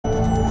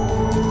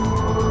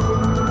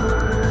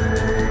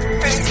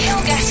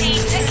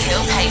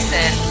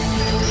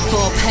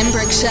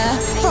Pembrokeshire,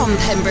 from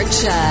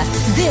Pembrokeshire,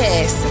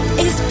 this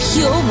is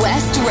Pure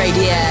West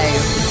Radio.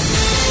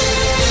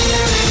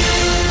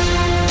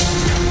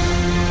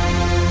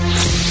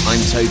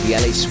 I'm Toby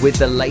Ellis with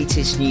the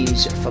latest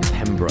news for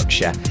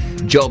Pembrokeshire.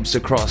 Jobs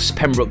across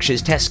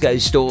Pembrokeshire's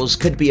Tesco stores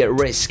could be at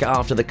risk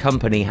after the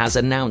company has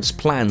announced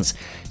plans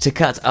to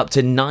cut up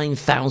to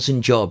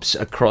 9,000 jobs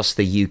across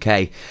the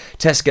UK.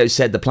 Tesco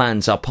said the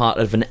plans are part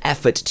of an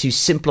effort to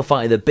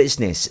simplify the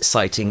business,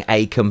 citing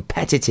a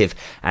competitive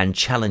and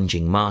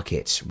challenging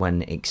market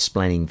when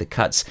explaining the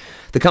cuts.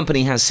 The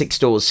company has 6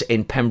 stores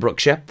in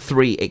Pembrokeshire,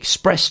 3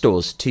 express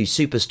stores, 2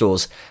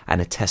 superstores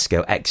and a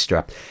Tesco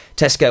Extra.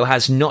 Tesco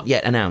has not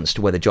yet announced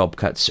whether job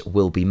cuts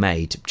will be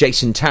made.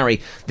 Jason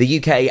Tarry, the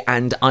UK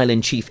and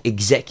Ireland Chief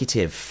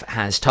Executive,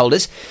 has told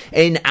us,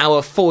 in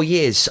our 4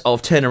 years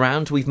of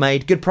turnaround, we've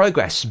made good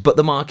progress, but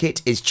the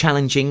market is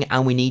challenging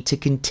and we need to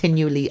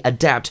continually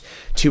adapt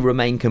to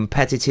remain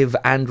competitive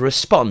and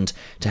respond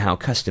to how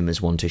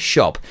customers want to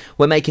shop.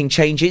 We're making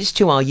changes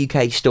to our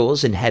UK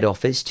stores and head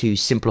office to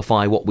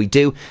simplify what we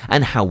do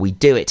and how we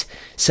do it,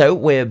 so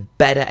we're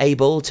better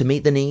able to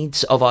meet the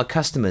needs of our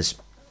customers.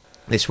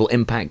 This will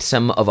impact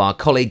some of our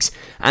colleagues,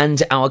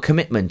 and our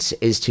commitment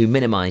is to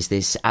minimise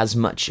this as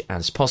much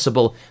as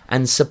possible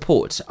and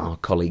support our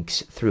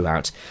colleagues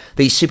throughout.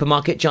 The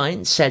supermarket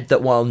giant said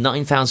that while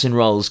 9,000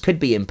 roles could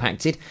be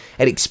impacted,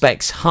 it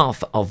expects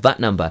half of that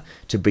number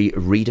to be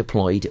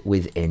redeployed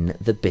within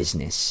the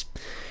business.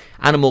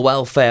 Animal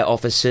welfare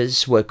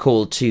officers were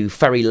called to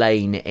Ferry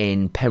Lane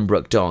in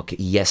Pembroke Dock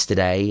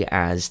yesterday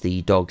as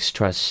the Dogs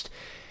Trust,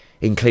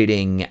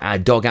 including a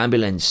dog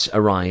ambulance,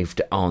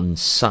 arrived on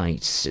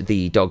site.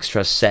 The Dogs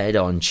Trust said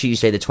on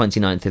Tuesday the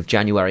 29th of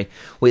January,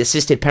 we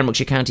assisted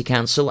Pembrokeshire County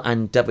Council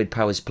and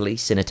Dyfed-Powys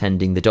Police in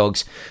attending the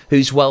dogs,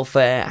 whose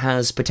welfare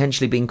has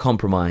potentially been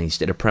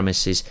compromised at a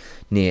premises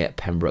near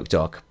Pembroke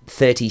Dock.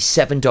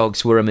 37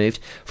 dogs were removed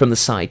from the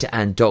site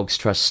and Dogs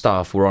Trust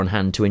staff were on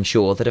hand to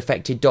ensure that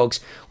affected dogs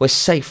were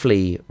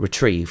safely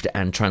retrieved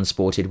and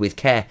transported with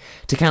care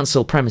to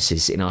council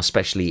premises in our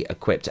specially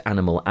equipped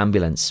animal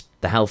ambulance.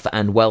 The health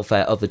and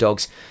welfare of the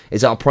dogs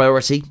is our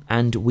priority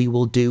and we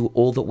will do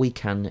all that we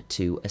can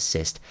to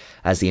assist.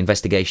 As the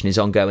investigation is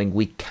ongoing,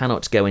 we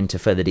cannot go into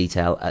further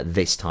detail at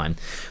this time.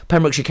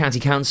 Pembrokeshire County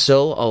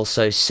Council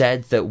also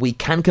said that we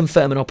can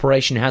confirm an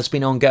operation has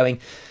been ongoing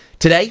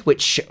today,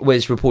 which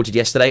was reported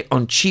yesterday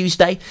on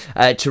Tuesday,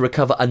 to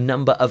recover a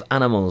number of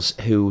animals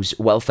whose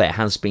welfare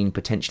has been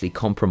potentially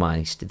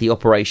compromised. The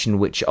operation,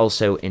 which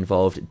also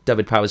involved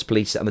Dyfed-Powys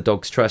Police and the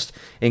Dogs Trust,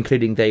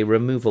 including the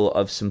removal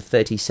of some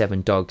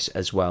 37 dogs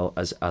as well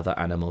as other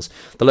animals.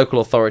 The local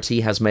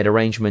authority has made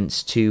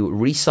arrangements to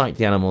resite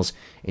the animals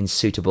in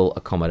suitable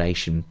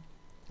accommodation.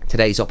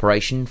 Today's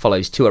operation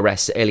follows 2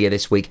 arrests earlier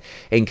this week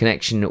in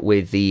connection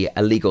with the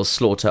illegal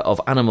slaughter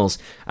of animals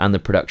and the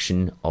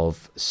production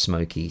of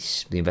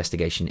smokies. The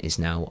investigation is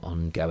now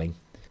ongoing.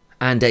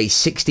 And a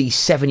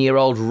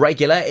 67-year-old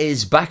regular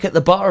is back at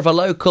the bar of a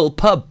local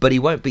pub, but he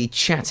won't be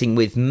chatting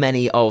with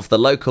many of the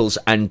locals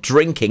and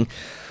drinking.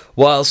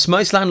 Whilst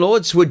most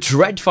landlords would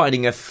dread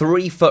finding a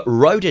 3-foot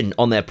rodent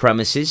on their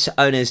premises,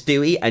 owners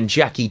Dewey and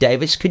Jackie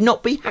Davis could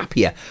not be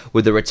happier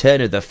with the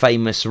return of the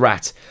famous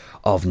rat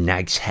of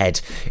Nag's Head.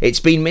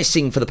 It's been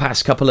missing for the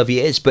past couple of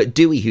years, but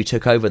Dewey, who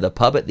took over the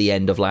pub at the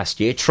end of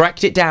last year,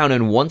 tracked it down,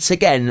 and once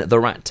again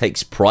the rat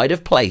takes pride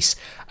of place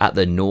at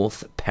the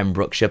North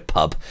Pembrokeshire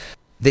pub.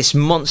 This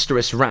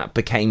monstrous rat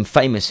became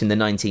famous in the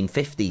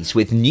 1950s,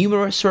 with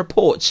numerous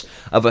reports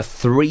of a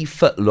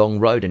 3-foot-long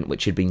rodent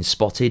which had been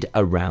spotted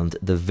around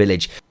the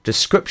village.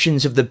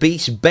 Descriptions of the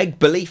beast begged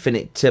belief, and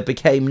it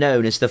became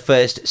known as the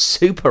first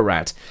super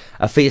rat,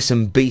 a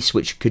fearsome beast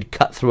which could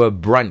cut through a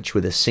branch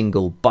with a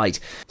single bite.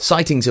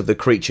 Sightings of the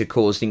creature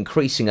caused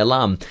increasing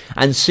alarm,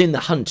 and soon the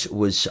hunt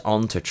was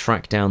on to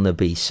track down the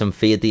beast. Some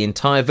feared the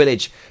entire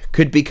village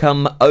could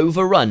become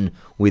overrun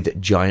with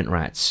giant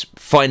rats.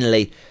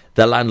 Finally,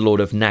 the landlord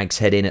of Nag's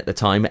Head Inn at the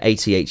time,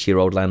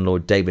 88-year-old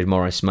landlord David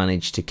Morris,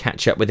 managed to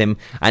catch up with him,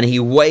 and he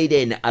weighed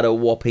in at a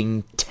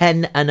whopping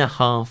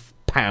 10.5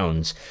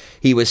 pounds.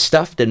 He was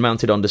stuffed and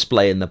mounted on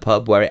display in the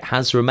pub, where it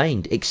has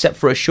remained, except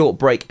for a short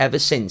break ever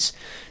since.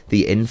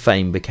 The inn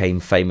fame became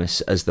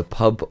famous as the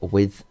pub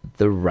with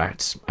the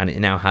rat, and it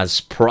now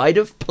has pride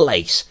of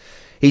place.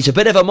 He's a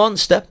bit of a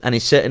monster and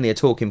is certainly a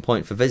talking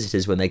point for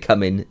visitors when they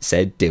come in,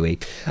 said Dewey.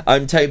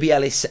 I'm Toby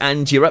Ellis,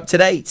 and you're up to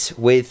date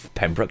with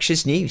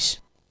Pembrokeshire's news.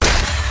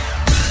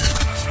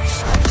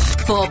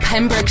 For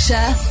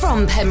Pembrokeshire,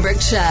 from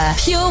Pembrokeshire,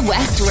 Pure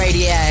West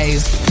Radio.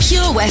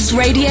 Pure West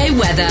Radio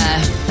weather.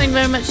 Thank you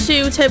very much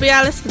to Toby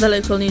Ellis for the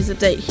local news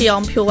update here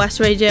on Pure West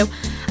Radio.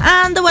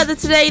 And the weather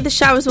today, the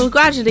showers will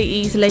gradually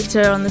ease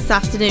later on this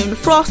afternoon.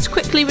 Frost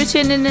quickly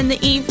returning in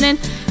the evening.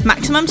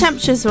 Maximum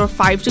temperatures are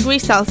 5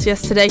 degrees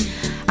Celsius today.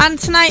 And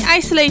tonight,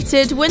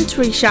 isolated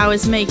wintry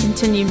showers may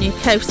continue near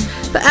coast,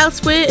 but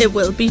elsewhere it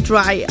will be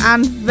dry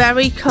and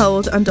very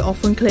cold under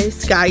often clear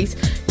skies,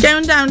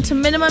 going down to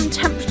minimum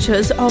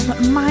temperatures of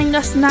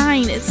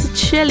 -9. It's a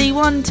chilly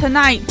one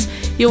tonight.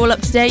 You're all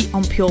up to date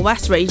on Pure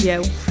West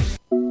Radio.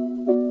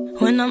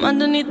 When when I'm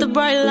underneath the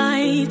bright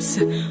lights,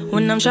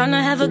 when I'm trying to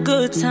have a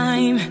good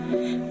time.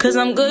 Cause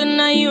I'm good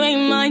now, you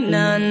ain't mine,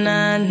 nah,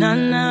 nah, nah,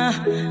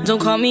 nah.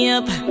 Don't call me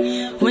up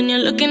when you're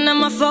looking at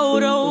my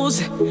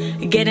photos,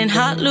 getting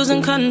hot,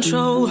 losing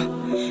control.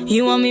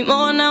 You want me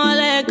more, now I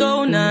let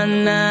go, nah,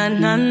 nah,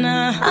 nah,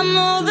 nah. I'm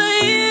over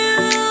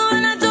you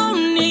and I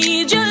don't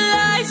need your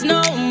lies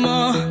no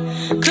more.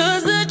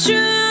 Cause the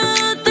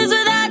truth is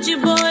without you,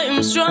 boy,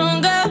 I'm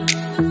stronger.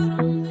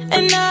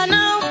 And I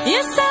know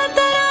you said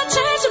that I'll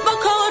change up a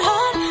cold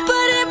heart,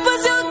 but it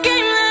was your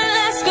game that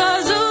last,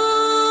 cause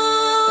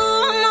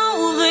ooh, I'm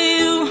over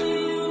you.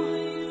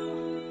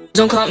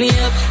 Don't call me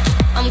up,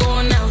 I'm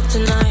going out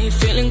tonight,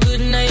 feeling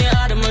good now you're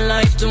out of my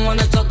life. Don't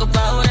wanna talk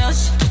about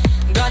us,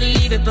 gotta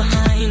leave it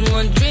behind.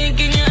 One drink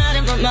and you're out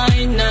of my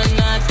mind, nah,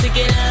 nah, take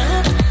it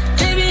up.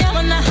 Baby, I'm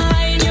on the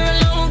high and you're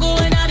alone,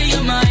 going out of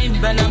your mind.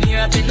 But I'm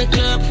here up in the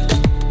club,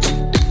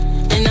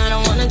 and I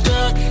don't wanna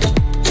talk,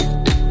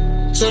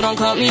 so don't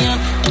call me up.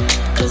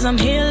 Cause I'm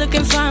here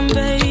looking fine,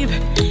 babe,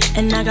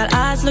 and I got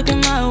eyes looking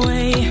my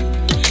way,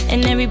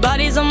 and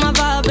everybody's on my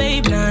vibe,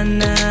 babe, nah,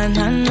 nah,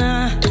 nah,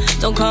 nah.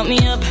 Don't call me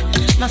up,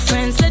 my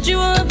friend said you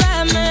were a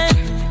bad man,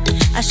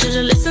 I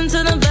should've listened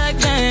to them back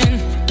then.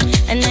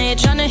 And now you're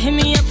tryna hit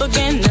me up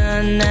again,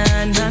 nah,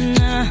 nah, nah,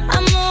 nah.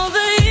 I'm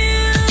over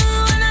you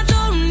and I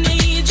don't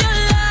need your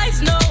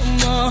lies no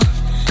more.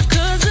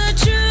 Cause the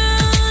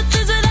truth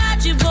is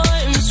without you, boy,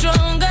 I'm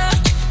stronger.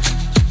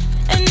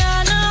 And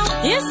I know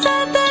you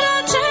said that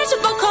I'd change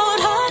up a cold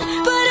heart,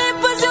 but it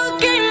was your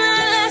game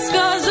that last,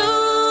 cause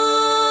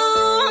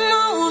ooh, I'm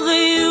over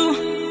you.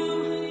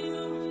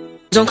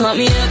 Don't call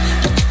me up,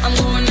 I'm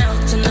going out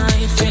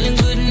tonight, feeling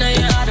good now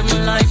you're out of my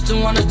life.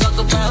 Don't wanna talk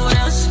about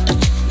us,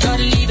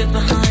 gotta leave it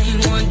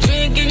behind. One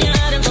drink and you're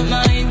out of my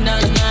mind, nah,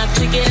 nah,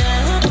 pick it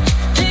up.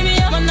 Baby,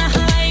 I'm on the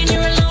high and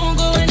you're alone,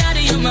 going out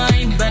of your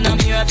mind. But I'm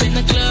here up in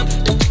the club,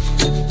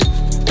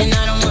 and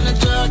I don't wanna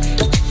talk,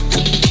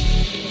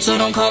 so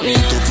don't call me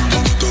up.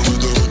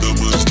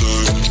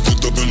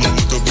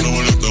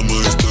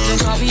 Don't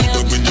call me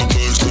up.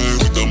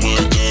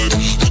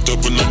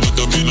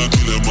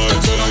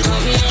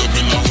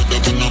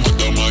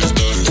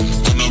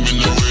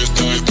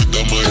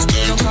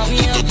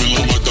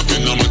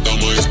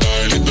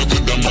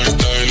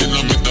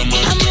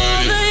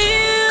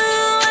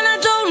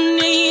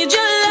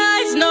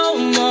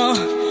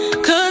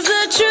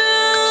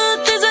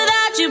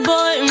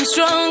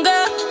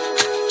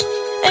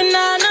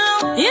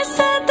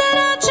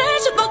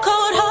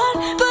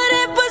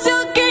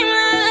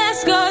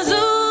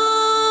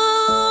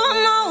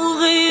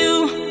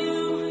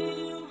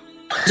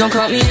 Don't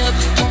call me up,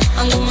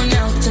 I'm going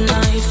out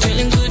tonight,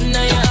 feeling good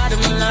now you're out of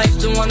my life.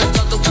 Don't wanna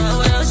talk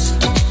about us,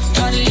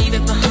 gotta leave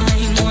it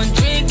behind. One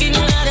drink and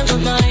you're out of my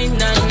mind,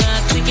 nah, nah,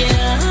 pick it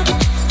up.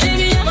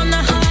 Baby, I'm on the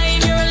high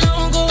and you're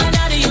alone, going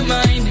out of your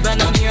mind. But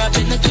I'm here up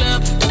in the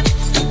club,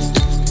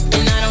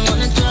 and I don't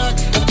wanna talk,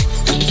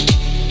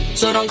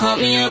 so don't call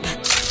me up.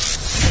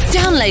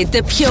 Download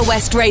the Pure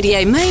West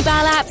Radio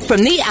mobile app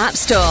from the App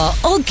Store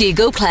or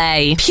Google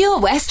Play. Pure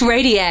West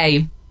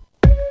Radio.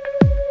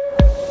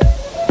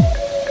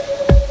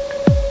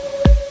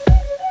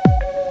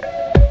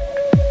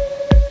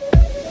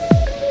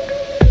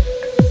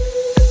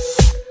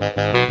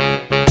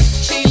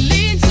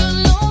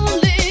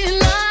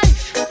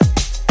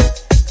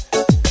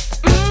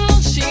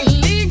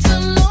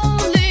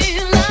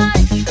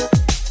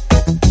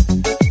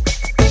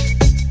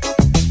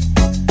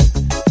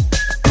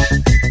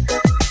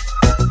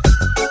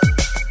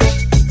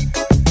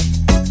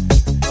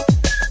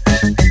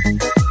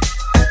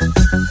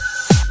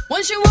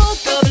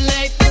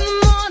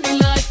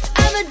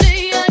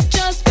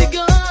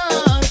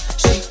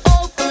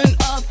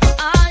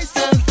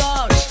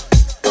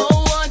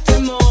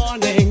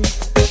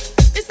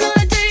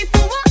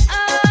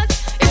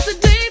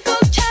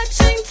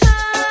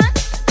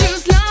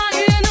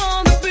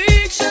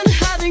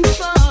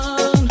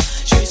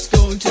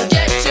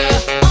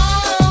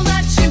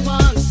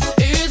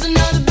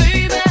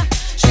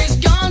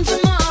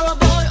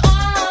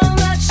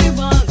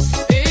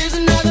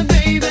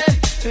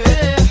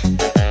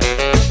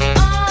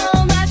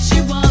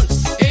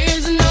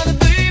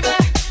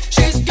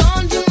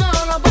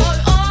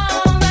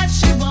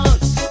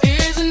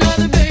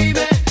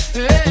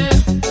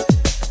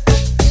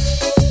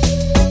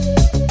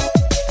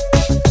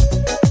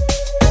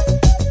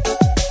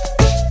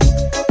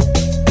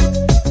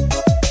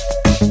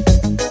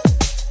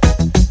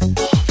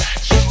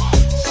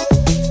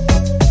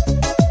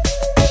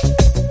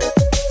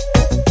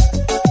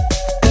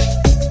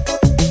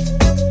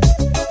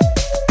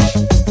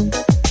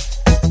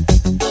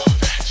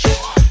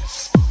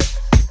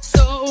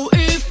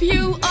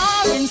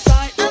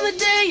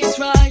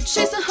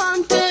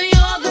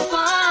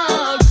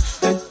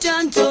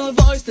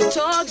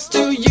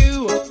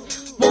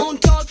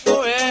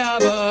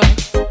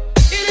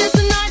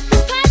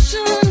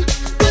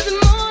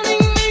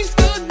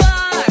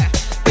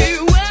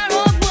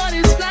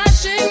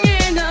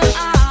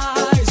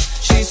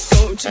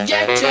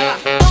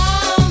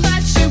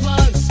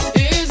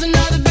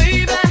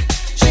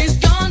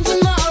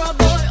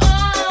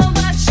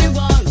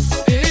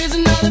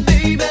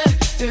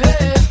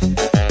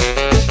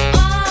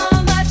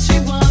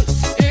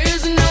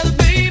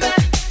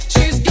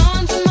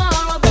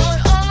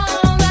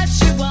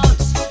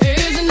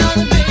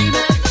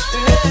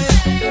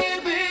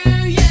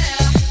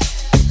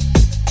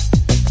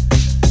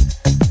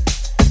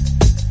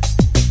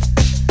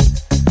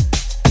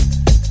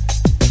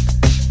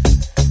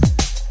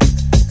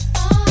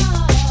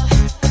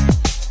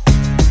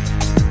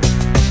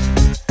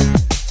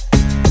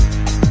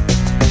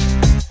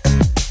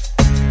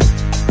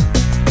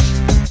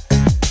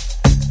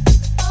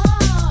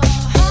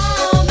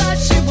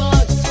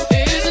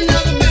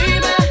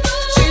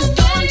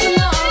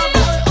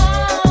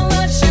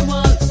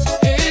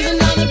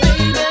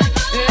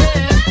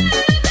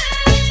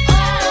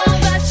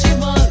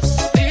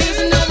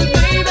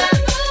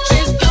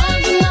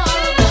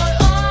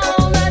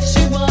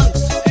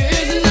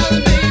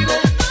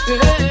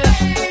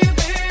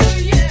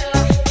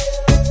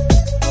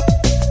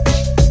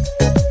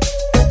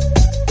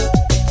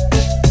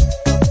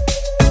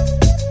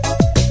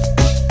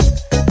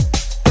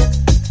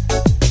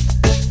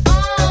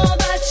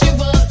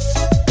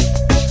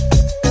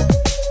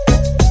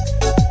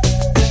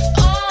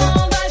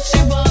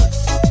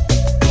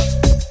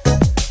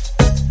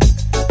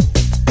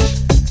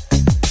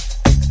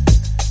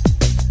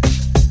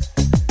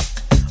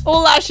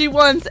 that she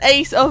wants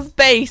Ace of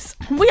Base.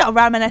 We are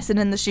reminiscing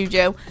in the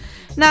studio.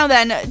 Now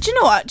then, do you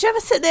know what? Do you ever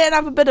sit there and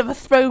have a bit of a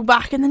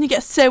throwback and then you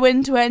get so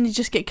into it and you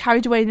just get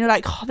carried away and you're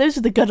like, oh, those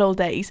are the good old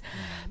days.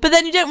 But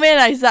then you don't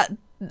realise that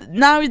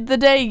now the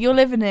day you're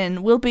living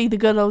in will be the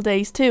good old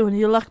days too, and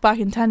you'll look back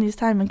in 10 years'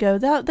 time and go,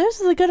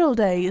 those are the good old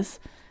days.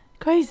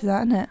 Crazy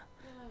that, isn't it?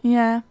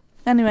 Yeah.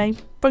 Anyway,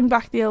 bring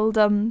back the old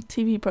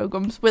TV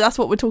programmes. Well, that's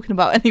what we're talking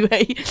about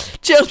anyway.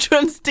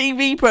 Children's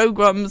TV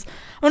programmes.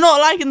 I'm not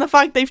liking the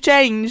fact they've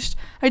changed.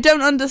 I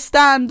don't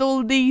understand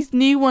all these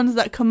new ones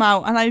that come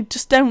out, and I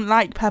just don't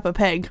like Peppa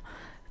Pig.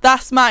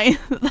 That's my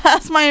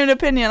own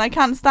opinion. I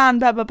can't stand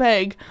Peppa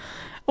Pig.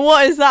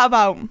 What is that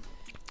about?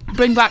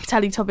 Bring back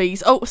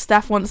Teletubbies. Oh,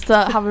 Steph wants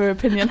to have her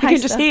opinion. You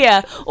can just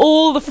hear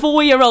all the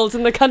 4-year-olds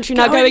in the country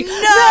now going, no!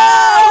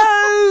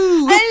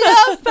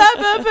 I love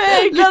Peppa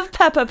Pig! Love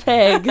Peppa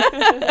Pig.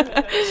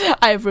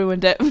 I have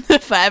ruined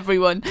it for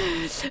everyone.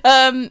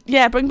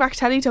 Yeah, bring back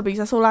Teletubbies,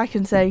 that's all I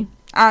can say.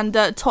 And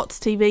Tots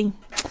TV.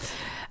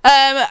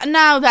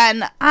 Now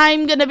then,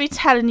 I'm going to be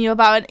telling you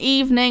about an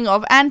evening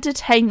of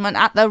entertainment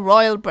at the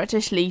Royal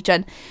British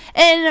Legion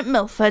in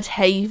Milford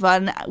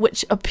Haven,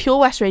 which Pure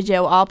West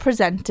Radio are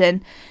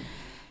presenting.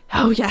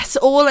 Oh yes,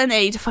 all in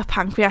aid for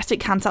pancreatic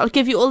cancer. I'll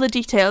give you all the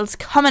details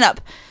coming up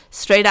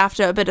straight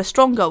after a bit of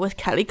Stronger with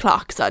Kelly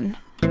Clarkson.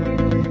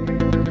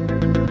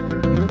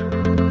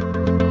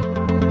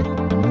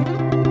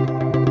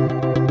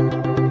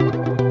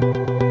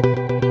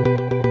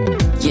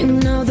 You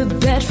know the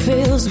bed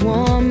feels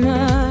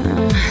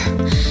warmer,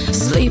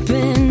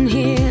 sleeping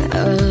here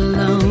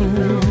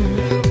alone.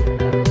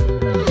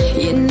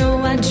 You know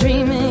I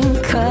dream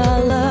in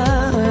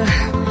color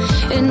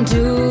and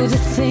do the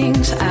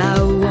things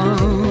I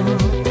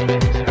want.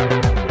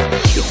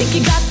 You think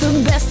you got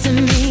the best of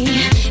me,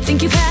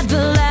 think you've had the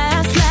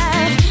last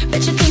laugh,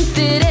 bet you think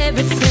that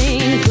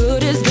everything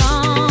good is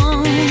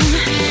gone.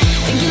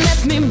 Think you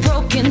left me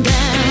broken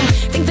down,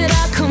 think that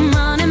I'll come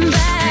running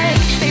back.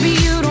 Maybe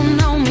you don't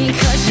know me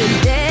 'cause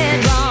you're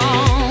dead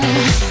wrong.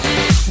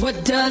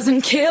 What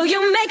doesn't kill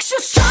you makes you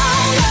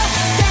stronger.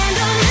 Stand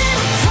a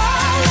little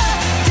taller.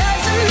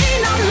 Doesn't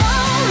mean I'm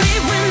lonely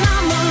when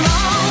I'm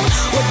alone.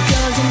 What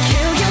doesn't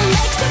kill you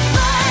makes a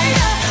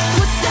fighter.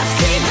 Footsteps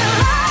even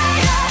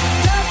lighter.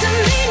 Doesn't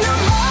mean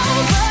I'm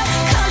over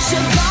 'cause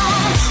you're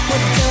gone.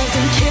 What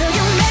doesn't kill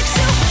you makes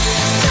you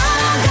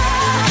stronger,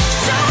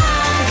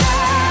 stronger.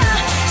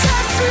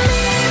 Just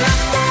me,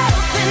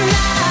 myself, and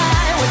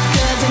I. What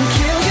doesn't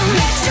kill you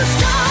makes you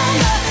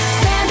stronger.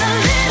 Stand a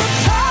little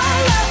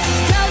taller.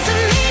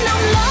 Doesn't mean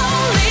I'm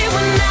lonely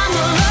when I'm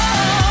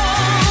alone.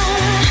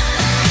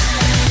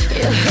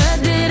 You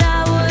heard that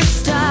I was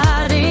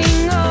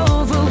starting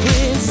over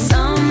with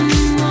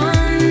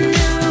someone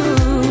new.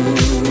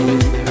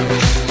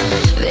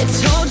 They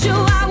told you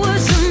I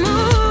was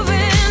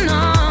moving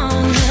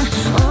on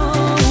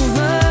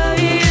over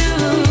you.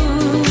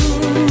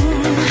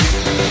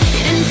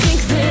 You didn't think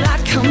that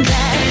I'd come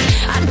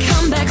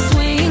back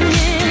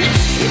swinging.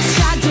 You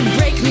tried to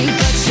break me,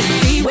 but you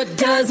see what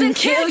doesn't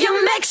kill you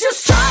makes you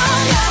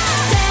stronger.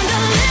 Stand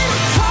a little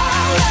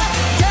taller.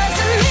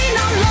 Doesn't mean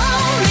I'm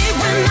lonely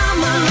when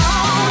I'm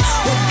alone.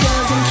 What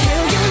doesn't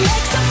kill you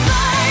makes a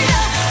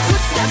fighter.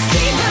 Footsteps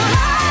even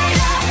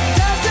lighter.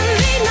 Doesn't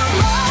mean I'm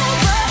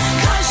over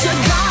 'cause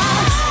you're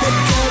gone. What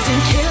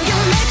doesn't kill you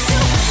makes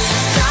you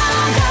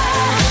stronger,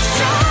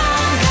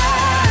 stronger.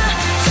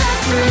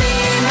 Just me,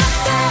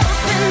 myself,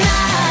 and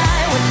I.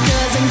 What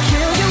doesn't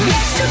kill you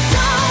makes you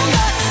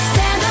stronger.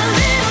 Stand a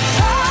little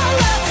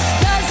taller.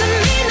 Doesn't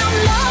mean I'm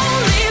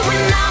lonely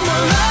when I'm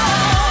alone.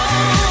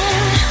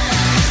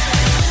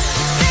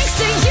 Thanks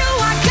to you,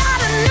 I got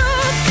a new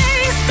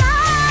thing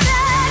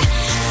started.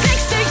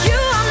 Thanks to you,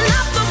 I'm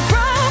not the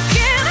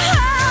broken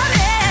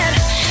hearted.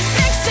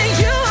 Thanks to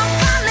you, I'm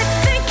finally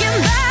thinking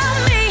about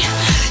me.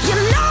 You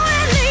know,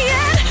 in the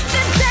end,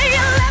 the day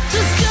you left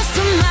was just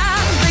my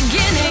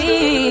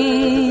beginning.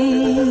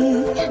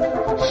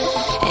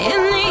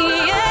 In the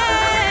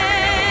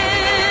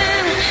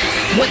end,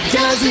 what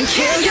doesn't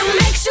kill you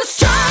makes you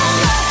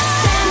stronger.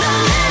 Stand a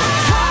little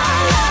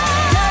taller.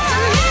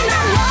 Doesn't mean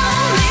I'm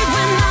lonely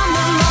when I'm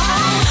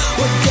alone.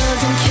 What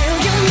doesn't kill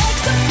you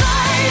makes a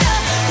fighter.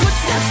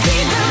 Footsteps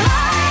even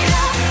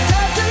lighter.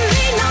 Doesn't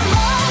mean I'm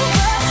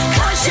over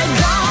 'cause you're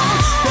gone.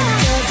 What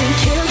doesn't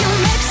kill you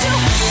makes you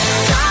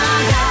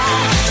stronger,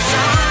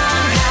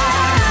 stronger.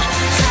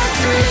 Just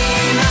me,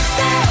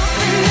 myself,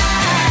 and I.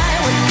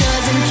 What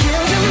doesn't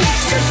kill you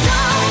makes you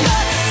stronger.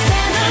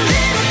 Stand a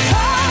little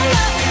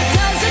taller.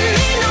 Doesn't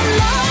mean I'm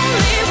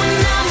lonely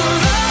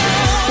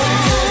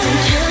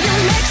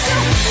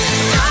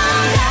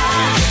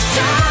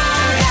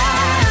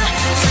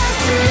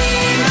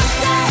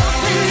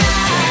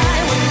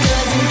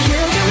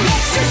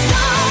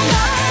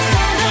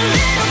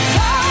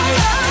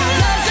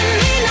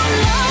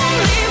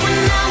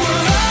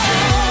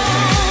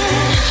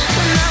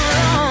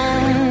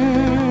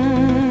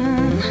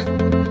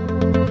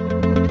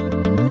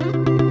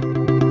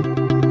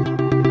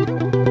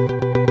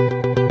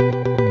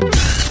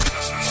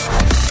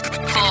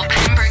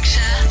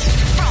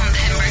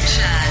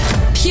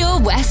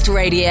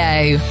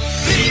Radio.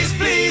 Please,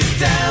 please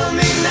tell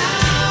me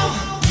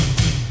now.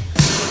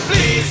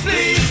 Please,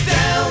 please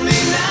tell me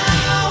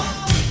now.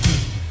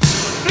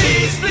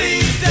 Please,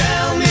 please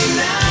tell me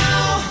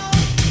now.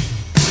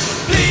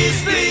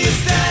 Please,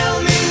 please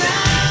tell me now.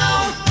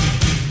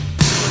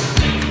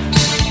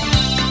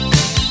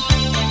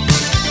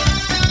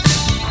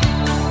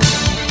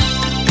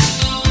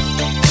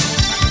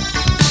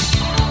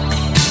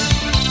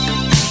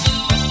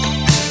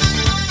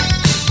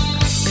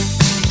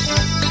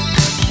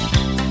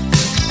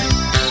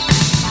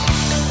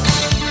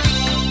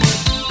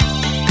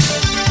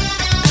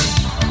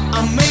 I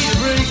made a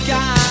break, I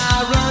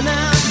run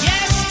out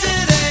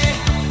yesterday.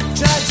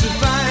 Tried to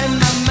find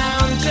my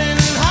mountain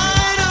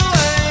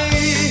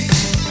hideaway.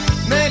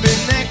 Maybe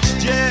next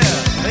year,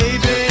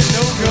 maybe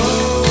no go.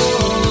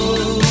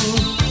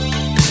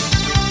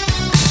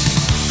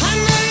 I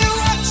know you're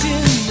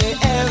watching me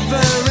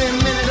every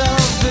minute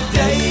of the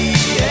day,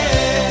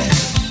 yeah.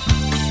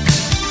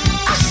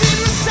 I see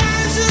the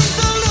signs and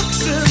the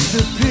looks and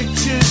the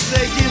pictures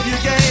they give you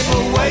gave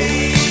away,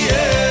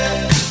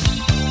 yeah.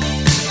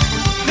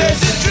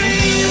 There's a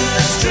dream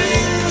that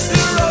strings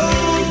the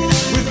road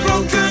with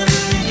broken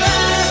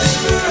glass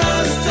for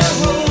us to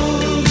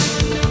hold.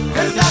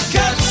 And I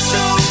got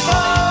so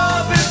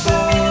far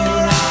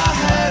before I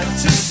had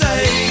to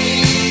say,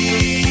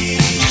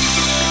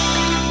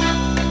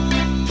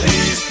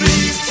 please,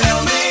 please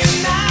tell me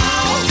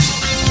now.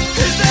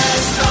 Is there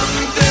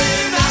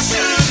something I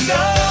should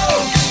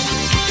know?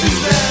 Is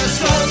there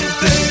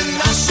something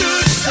I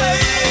should say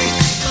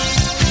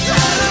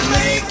that'll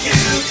make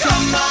you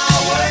come my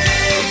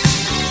way?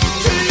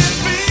 Do you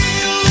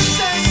feel the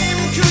same?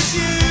 'Cause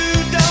you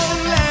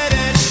don't let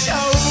it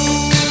show.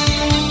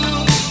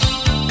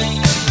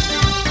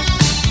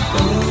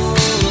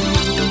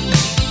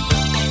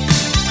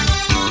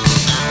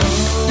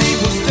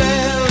 People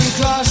stare and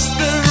cross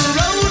the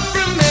road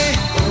from me,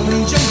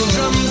 and jungle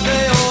drums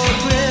they all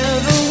clear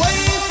the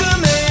way for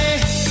me.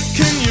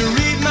 Can you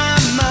read my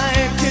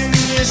mind? Can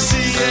you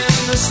see in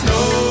the snow?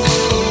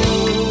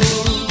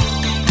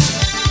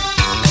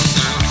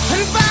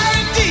 And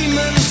fiery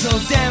demons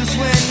will dance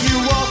when you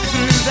walk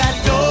through that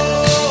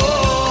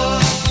door.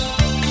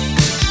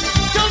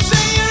 Don't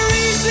say you're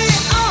easy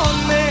on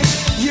me.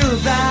 You're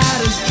about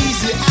as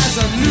easy as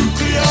a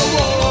nuclear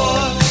war.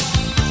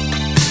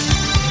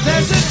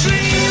 There's a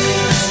dream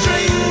that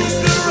strings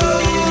the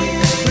road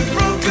with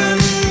broken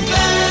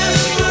glass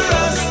for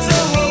us to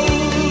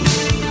hold.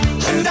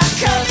 And I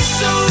cut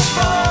so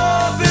far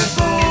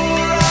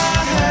before I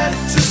had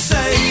to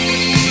say,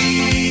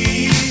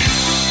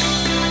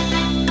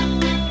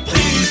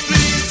 please,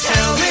 please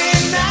tell me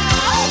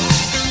now.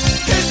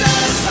 Is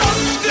there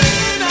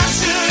something I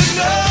should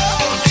know?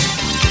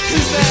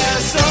 Is there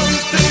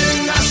something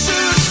I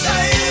should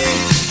say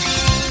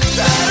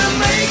that'll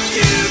make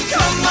you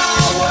come my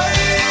way?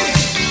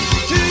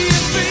 Do you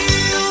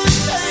feel the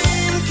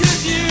same?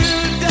 'Cause you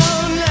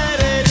don't let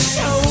it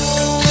show.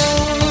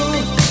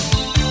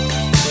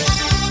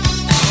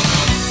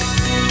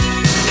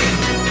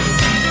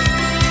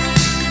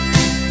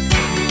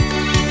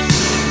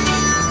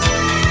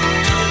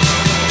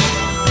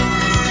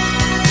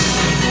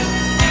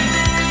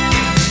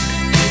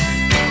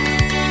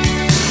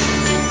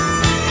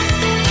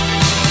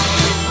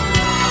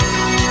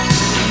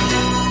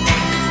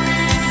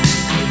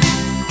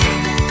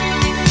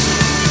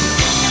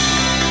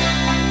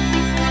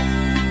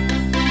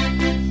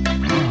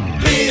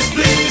 Please,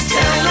 please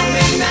tell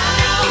me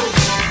now.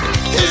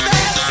 Is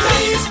there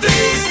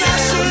something I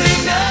should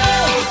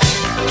know?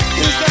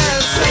 Is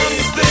there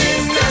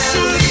something I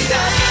should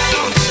say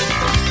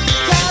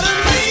that'll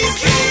make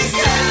you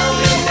tell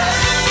me now?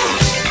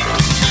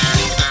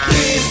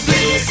 Please,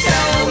 please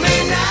tell me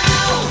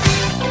now.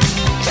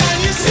 Can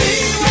you see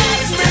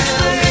what's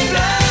missing me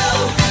now?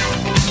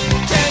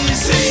 Can you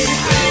see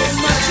how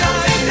much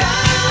I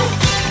know?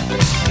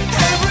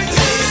 Every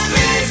taste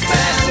is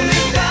passing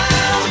me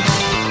down.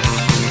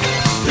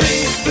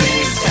 Please,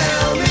 please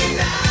tell me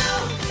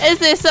now. Is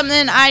there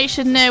something I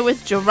should know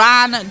with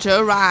Duran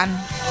Duran?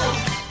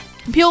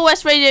 Pure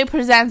West Radio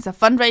presents a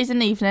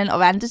fundraising evening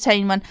of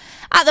entertainment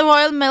at the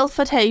Royal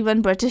Milford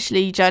Haven British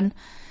Legion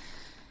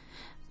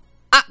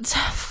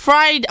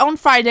on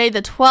Friday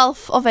the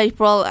 12th of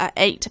April at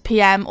 8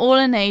 p.m, all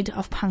in aid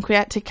of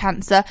pancreatic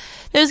cancer.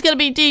 There's going to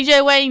be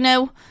DJ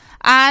Wayno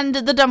and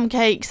the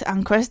Dumcakes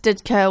and Chris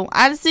Didko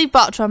and Steve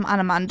Bartram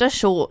and Amanda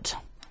Short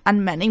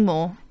and many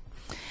more.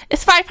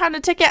 It's £5 a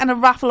ticket and a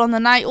raffle on the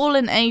night, all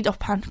in aid of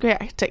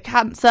pancreatic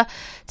cancer.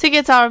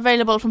 Tickets are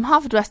available from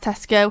Haverfordwest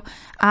Tesco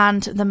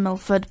and the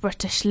Milford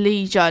British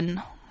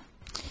Legion.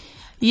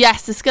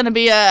 Yes, it's going to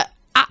be an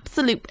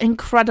absolute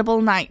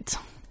incredible night.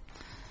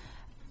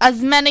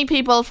 As many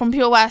people from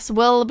Pure West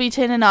will be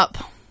turning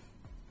up.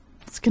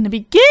 It's going to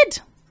be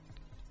good.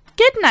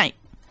 Good night.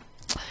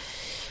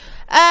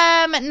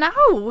 Now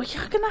we're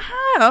going to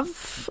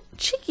have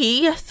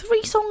cheeky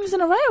 3 songs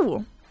in a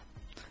row.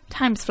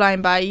 Time's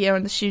flying by here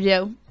in the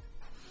studio.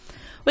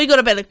 We got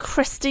a bit of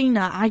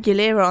Christina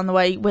Aguilera on the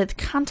way with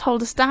Can't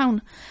Hold Us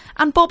Down.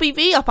 And Bobby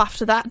V up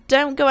after that.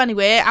 Don't go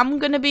anywhere. I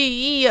can't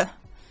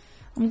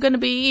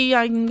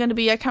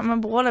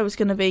remember what I was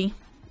going to be.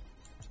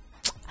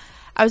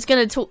 I was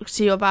going to talk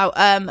to you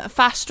about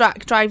fast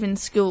track driving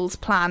schools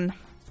plan.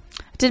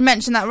 I did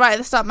mention that right at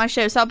the start of my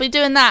show, so I'll be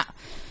doing that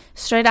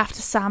straight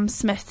after Sam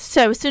Smith.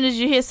 So as soon as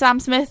you hear Sam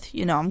Smith,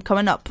 you know I'm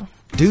coming up.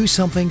 Do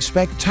something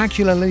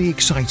spectacularly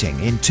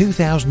exciting in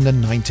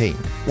 2019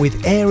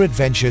 with Air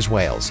Adventures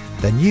Wales,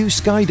 the new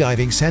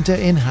skydiving centre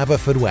in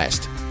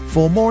Haverfordwest.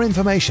 For more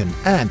information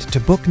and to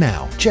book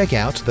now, check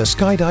out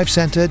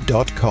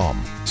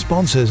theskydivecentre.com.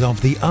 Sponsors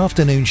of the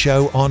afternoon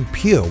show on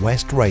Pure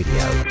West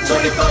Radio.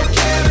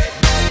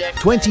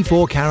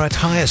 24 Carat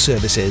hire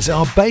services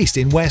are based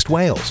in West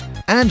Wales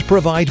and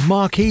provide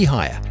marquee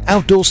hire,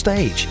 outdoor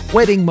stage,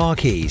 wedding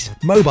marquees,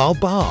 mobile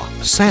bar,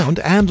 sound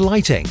and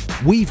lighting.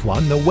 We've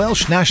won the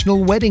Welsh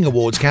National Wedding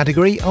Awards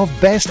category of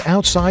Best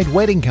Outside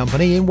Wedding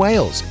Company in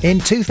Wales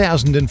in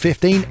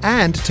 2015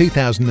 and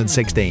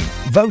 2016,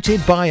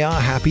 voted by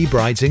our happy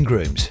brides and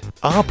grooms.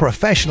 Our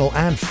professional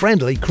and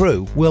friendly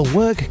crew will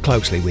work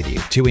closely with you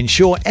to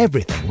ensure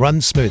everything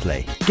runs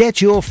smoothly. Get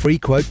your free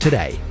quote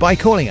today by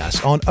calling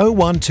us on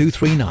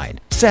 01239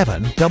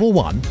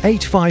 711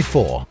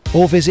 854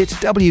 or visit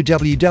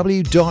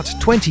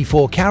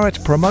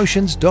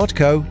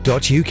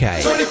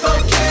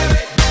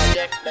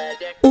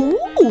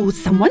www.24caratpromotions.co.uk. Ooh,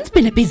 someone's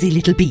been a busy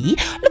little bee.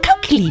 Look how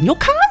clean your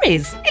car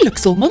is. It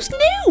looks almost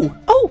new.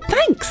 Oh,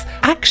 thanks.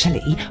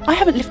 Actually, I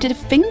haven't lifted a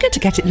finger to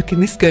get it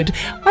looking this good.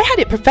 I had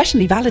it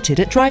professionally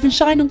valeted at Drive and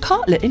Shine on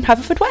Cartlet in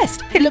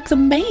Haverfordwest. It looks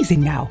amazing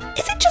now.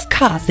 Is it just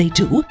cars they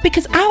do?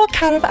 Because our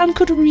caravan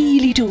could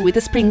really do with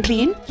a spring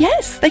clean.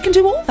 Yes, they can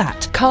do all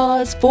that.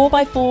 Cars,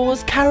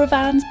 4x4s,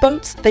 caravans,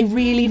 boats. They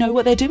really know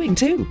what they're doing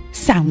too.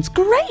 Sounds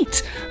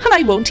great. And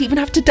I won't even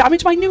have to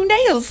damage my new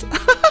nails.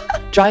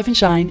 Drive and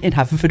Shine in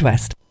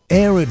Haverfordwest.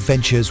 Air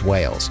Adventures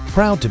Wales,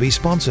 proud to be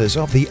sponsors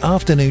of the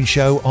afternoon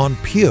show on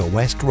Pure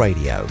West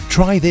Radio.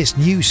 Try this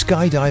new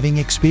skydiving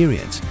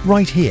experience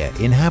right here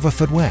in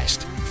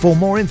Haverfordwest. For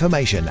more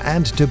information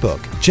and to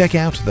book, check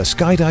out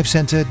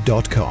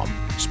theskydivecentre.com.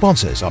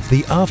 Sponsors of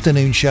the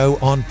afternoon show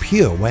on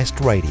Pure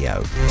West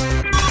Radio.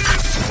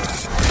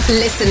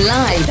 Listen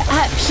live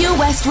at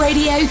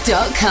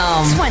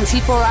purewestradio.com.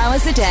 24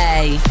 hours a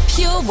day.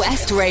 Pure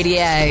West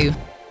Radio.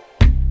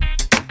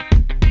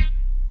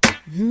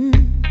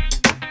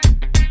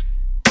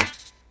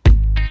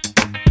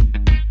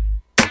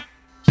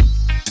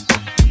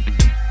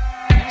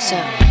 So,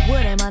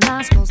 what am I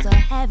not supposed to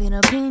have an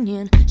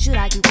opinion? Should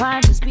I keep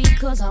quiet just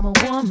because I'm a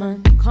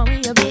woman? Call me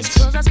a bitch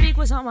cause I speak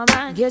what's on my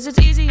mind. Guess it's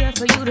easier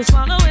for you to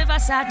swallow if I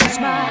sat and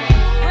smile.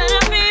 When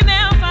a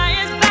female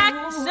fires back,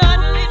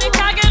 suddenly they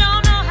talk and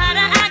don't know how to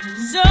act.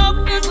 So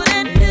is what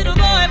any little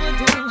boy would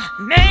do,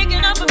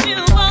 making up a few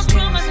false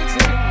rumors or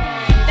two.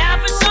 That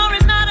for sure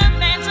is not a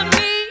man to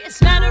me. It's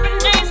flattering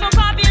names for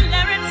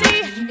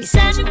popularity. He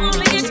says you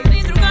only get to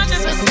me through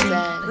controversy,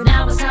 but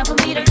now it's time for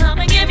me to come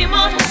and give you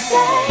more to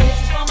say.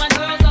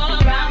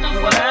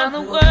 Around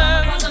the world,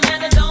 cause a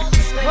man that don't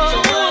respect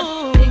your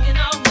worth. Thinking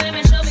all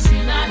women should be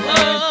seen like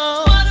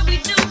her. What do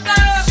we do,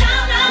 girl? Shout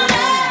out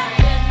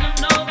loud, letting them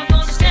know we're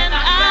gonna stand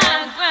our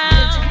ground.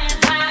 Lift your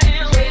hands high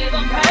and wave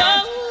them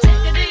proud.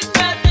 Take a deep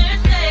breath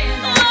and say,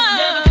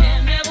 never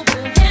can, never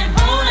will, can't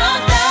hold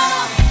us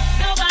down.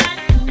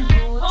 Nobody can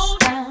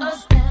hold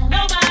us down.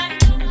 Nobody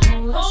can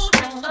hold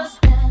us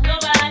down.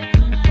 Nobody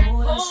can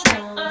hold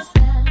us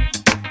down.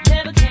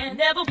 Never can,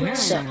 never will.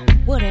 So,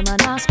 what am I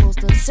not supposed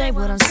to say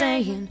what I'm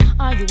saying?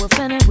 Are you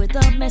offended with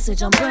the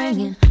message I'm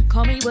bringing?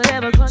 Call me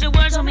whatever, cause your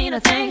words don't mean a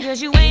thing.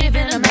 Cause you ain't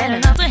even a man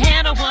enough to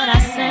handle what I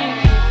say.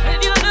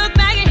 If you look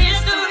back in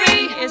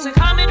history, it's a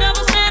common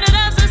double standard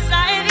of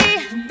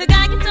society. The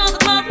guy can tell the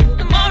glory,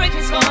 the more he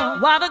can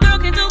score, while the girl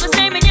can do the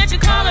same and yet you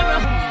call her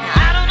up.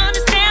 Now I don't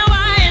understand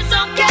why it's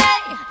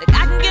okay. The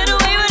guy can get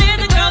away with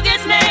it, the girl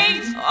gets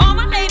named. All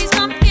my ladies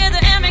come together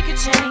and make a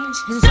change.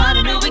 And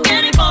start a new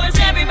beginning for us,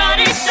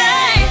 everybody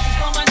say.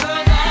 For my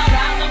girls all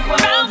around the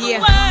world. Yeah.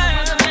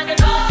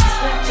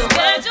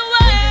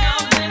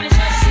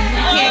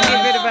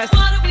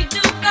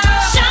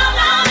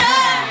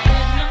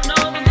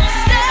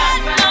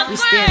 We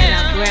standing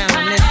our ground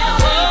on this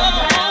one.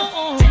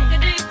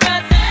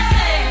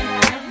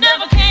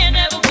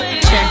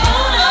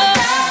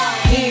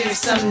 Here's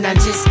something I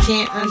just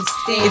can't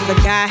understand. If a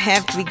guy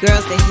have 3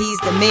 girls, then he's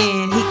the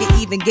man. He could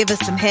even give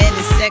us some head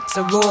and sex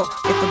or raw.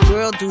 If a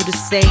girl do the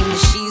same, then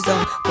she's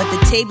on. But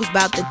the table's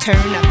about to turn.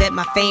 I bet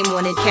my fame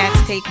on it.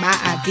 Cats take my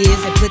ideas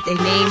and put their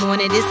name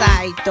on it. It's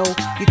alright though.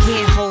 You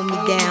can't hold me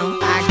down.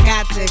 I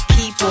got to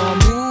keep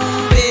on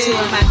moving. Two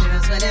of my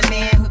girls with a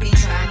man who be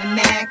trying to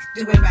mac.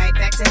 Do it right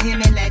back to him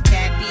and let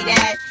that be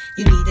that.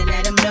 You need to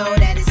let him know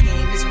that his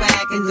game is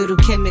whack. And little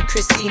Kim and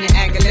Christina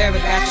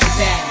Aguilera got you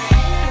back.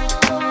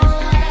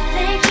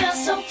 Think you're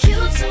so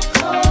cute, so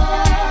cold.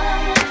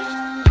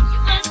 You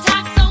must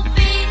talk so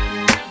big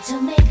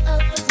to make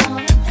up for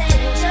smaller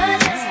things.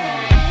 Just a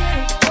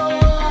little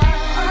boy.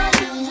 All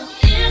you do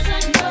is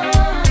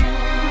ignore.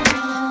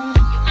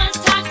 You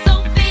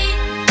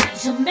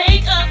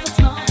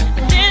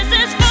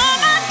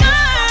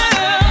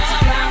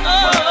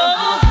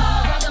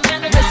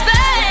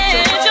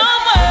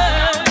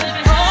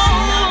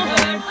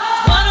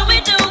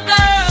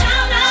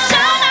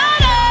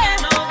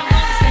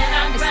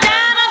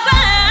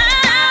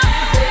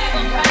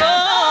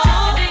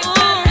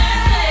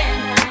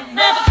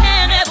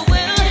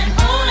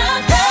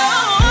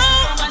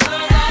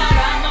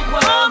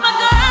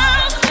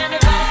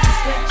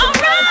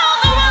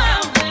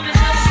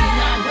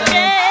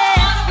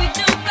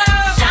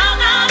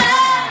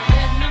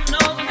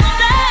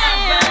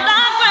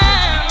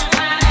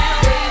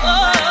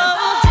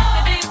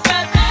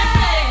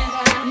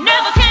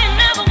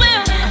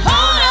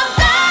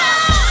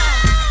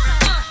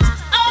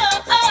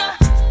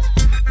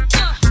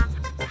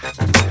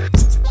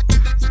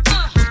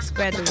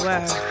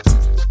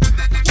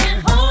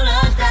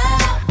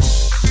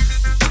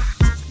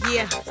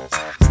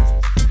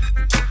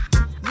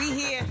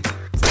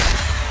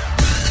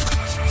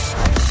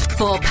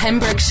For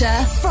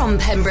Pembrokeshire, from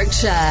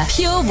Pembrokeshire,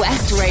 Pure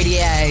West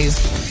Radio.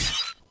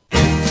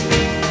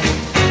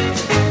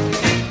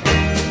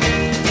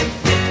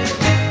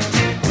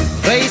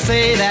 They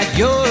say that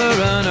you're a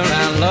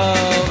runaround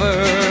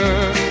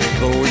lover,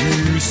 though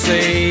you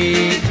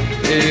say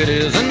it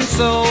isn't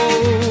so.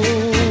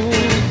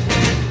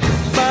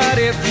 But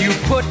if you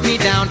put me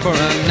down for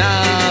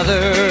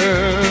another,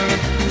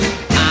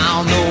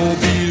 I'll know,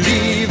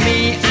 believe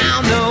me,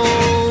 I'll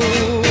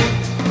know.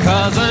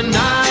 'Cause a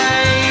night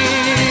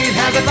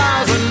has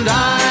 1,000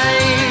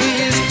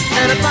 eyes,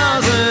 and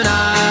 1,000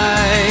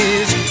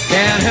 eyes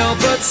can't help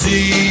but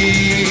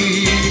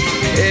see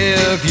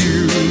if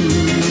you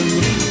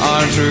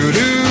are true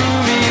to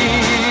me.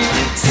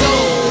 So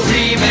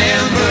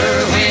remember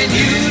when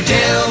you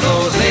tell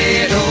those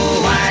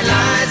little white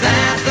lies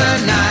that the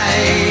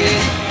night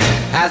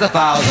has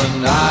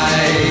 1,000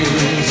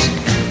 eyes.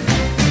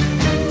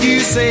 You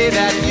say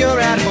that you're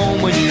at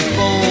home when you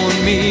phone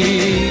me,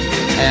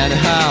 and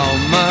how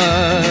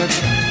much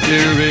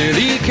you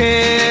really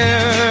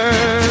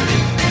care.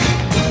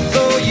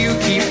 Though you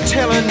keep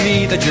telling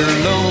me that you're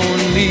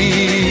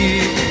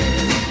lonely,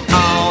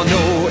 I'll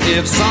know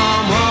if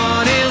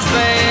someone is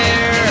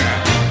there.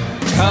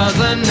 'Cause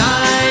the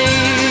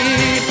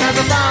night has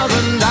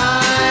 1,000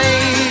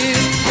 eyes,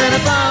 and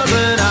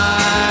 1,000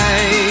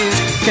 eyes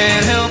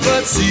can't help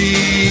but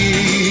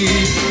see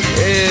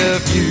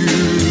if you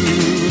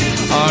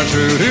are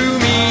true to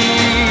me.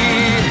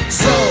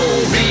 So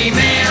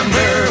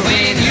remember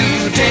when you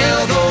tell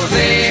those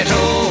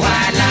little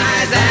white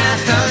lies that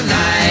the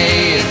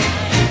night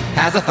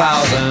has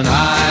 1,000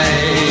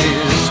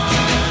 eyes.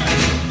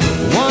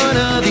 One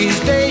of these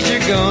days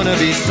you're gonna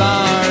be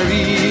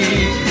sorry,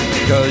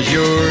 'cause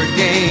your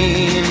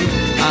game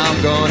I'm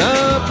gonna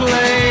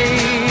play.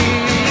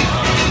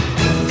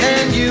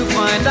 And you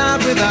find out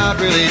without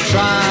really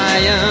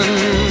trying,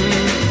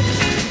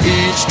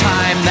 each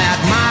time that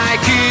my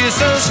kiss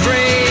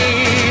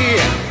astray.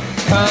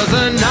 'Cause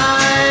the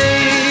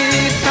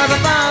night has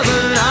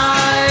 1,000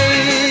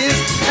 eyes,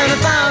 and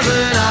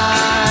 1,000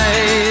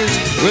 eyes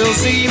will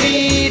see me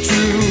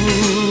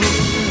true.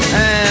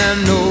 And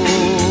no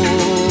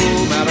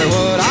matter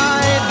what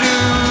I do,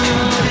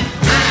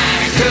 I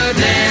could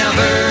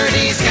never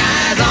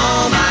disguise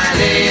all my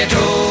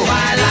little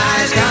white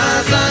lies.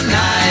 'Cause the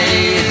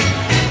night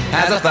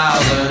has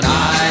 1,000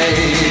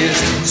 eyes.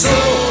 So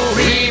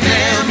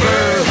remember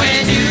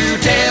when you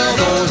tell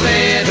those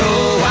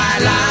little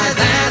white lies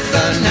that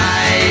the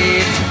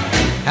night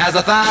has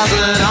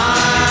 1,000 eyes.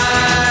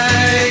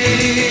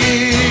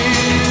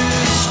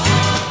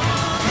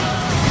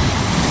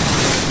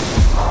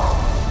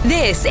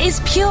 This is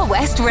Pure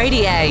West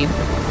Radio.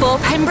 For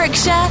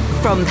Pembrokeshire,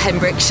 from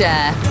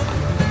Pembrokeshire.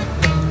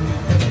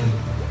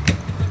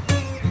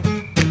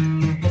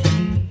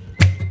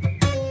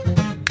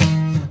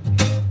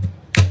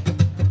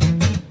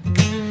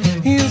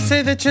 You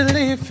say that you're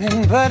leaving,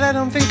 but I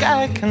don't think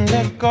I can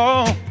let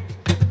go.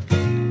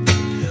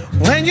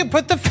 When you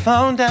put the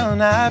phone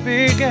down, I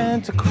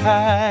began to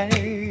cry.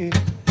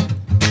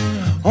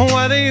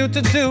 What are you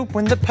to do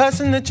when the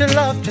person that you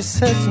love just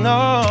says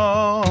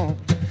no?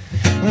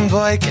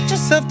 Boy, get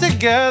yourself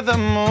together,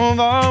 move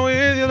on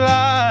with your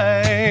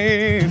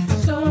life.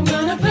 So I'm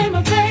gonna play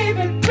my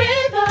favorite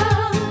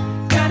rhythm.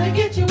 Gotta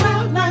get you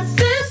out, my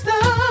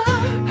sister.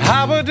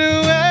 I would do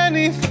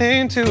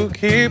anything to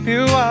keep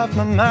you off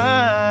my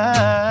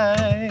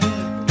mind.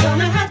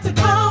 Gonna have to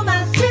call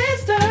my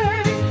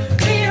sisters,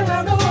 be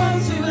around the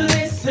ones who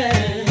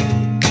listen.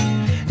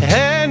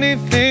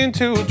 Anything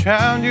to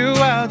drown you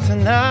out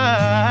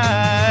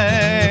tonight.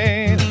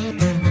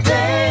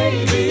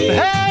 Baby,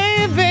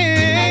 Baby,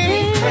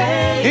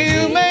 you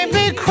make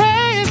me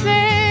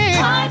crazy.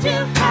 why'd you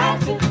have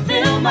to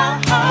fill my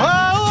heart?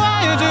 Oh, why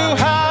you do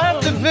have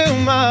to fill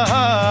my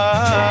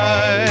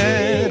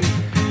heart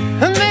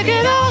and make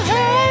it all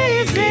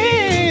hazy?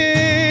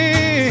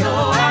 So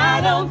I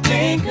don't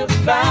think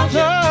about you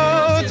No,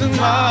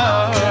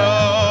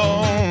 tomorrow.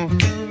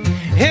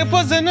 It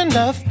wasn't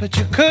enough, but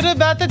you could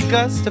have had the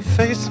guts to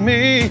face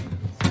me.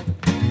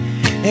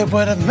 It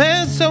would have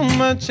meant so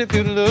much if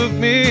you looked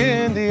me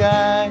in the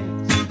eyes.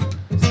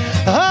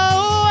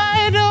 Oh,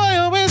 why do I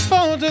always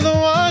fall to the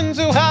ones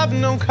who have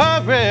no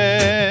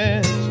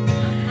courage?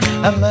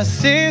 I must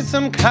see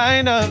some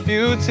kind of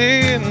beauty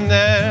in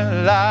their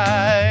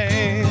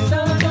lives. So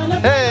I'm gonna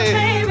play Hey. my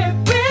favorite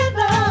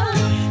rhythm.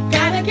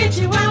 Gotta get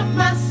you out,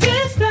 my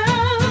sister.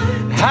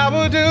 I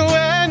will do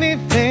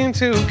anything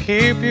to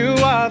keep you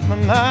off my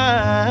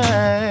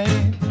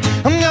mind.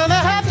 I'm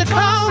gonna have to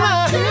call my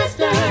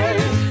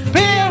Sisters,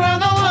 be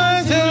around the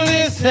ones who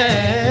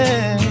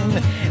listen.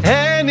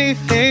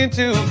 Anything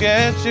to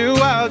get you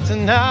out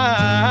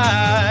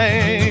tonight.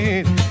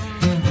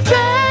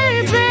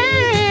 Baby,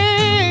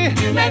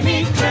 you make me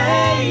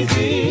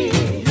crazy.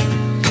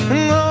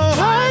 no,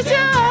 why'd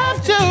you have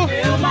to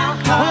Fill my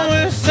heart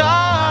with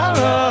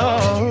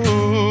sorrow?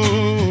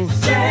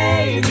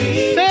 Save me.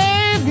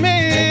 Save me,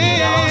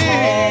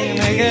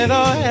 make it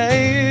all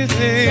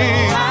hazy. So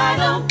I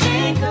don't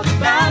think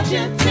about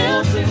you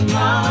till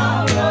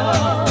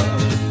tomorrow.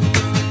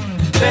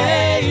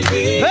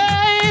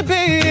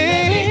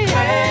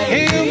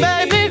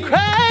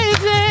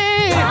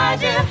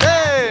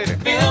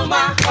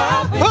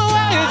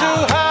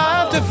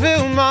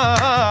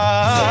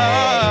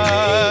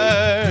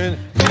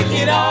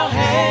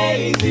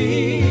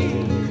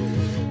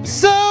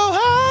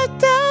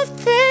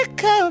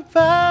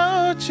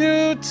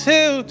 you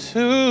till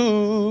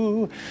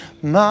tomorrow.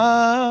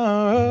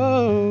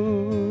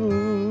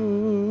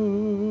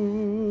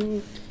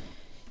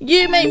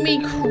 You make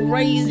me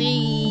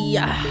crazy.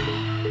 Yeah,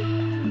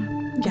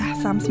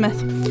 Sam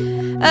Smith.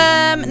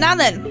 Now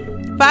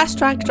then, fast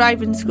track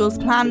driving schools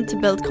plan to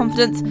build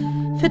confidence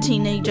for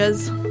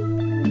teenagers.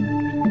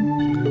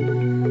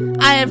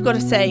 I have got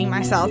to say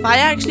myself, I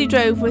actually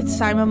drove with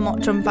Simon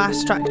Mottram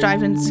fast track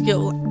driving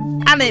school,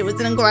 and it was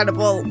an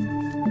incredible.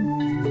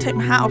 Take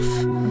my hat off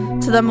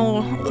to them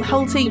all, the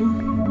whole team.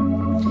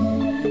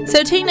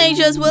 So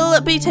teenagers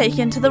will be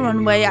taken to the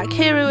runway at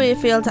Carew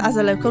Airfield as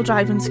a local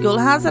driving school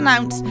has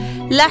announced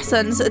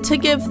lessons to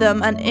give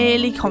them an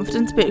early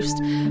confidence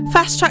boost.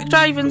 Fast Track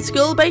Driving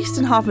School, based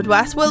in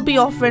Haverfordwest, will be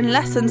offering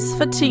lessons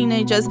for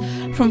teenagers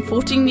from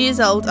 14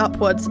 years old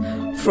upwards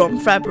from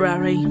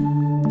February.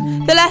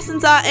 The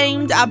lessons are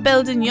aimed at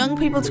building young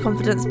people's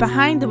confidence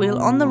behind the wheel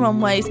on the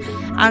runways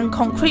and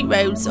concrete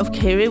roads of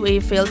Carew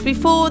Airfield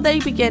before they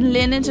begin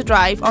learning to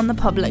drive on the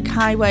public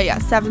highway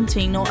at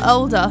 17 or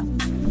older.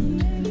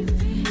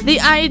 The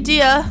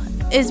idea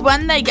is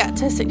when they get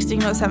to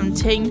 16 or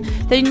 17,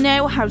 they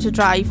know how to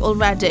drive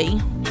already,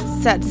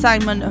 said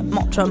Simon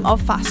Mottram of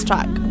Fast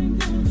Track.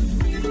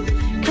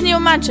 Can you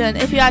imagine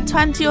if you had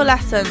 20 or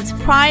lessons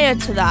prior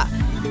to that,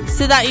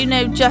 so that you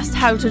know just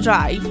how to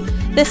drive?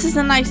 This is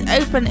a nice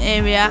open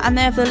area and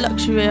they have the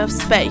luxury of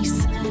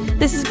space.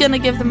 This is going to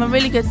give them a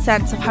really good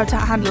sense of how to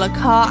handle a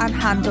car and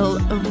handle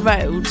a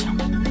road.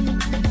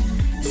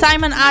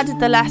 Simon added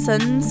the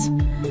lessons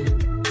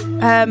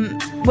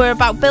were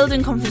about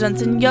building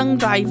confidence in young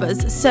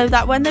drivers so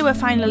that when they were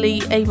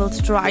finally able to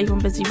drive on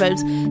busy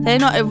roads, they're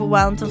not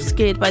overwhelmed or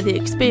scared by the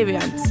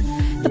experience.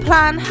 The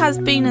plan has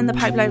been in the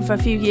pipeline for a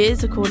few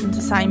years, according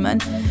to Simon,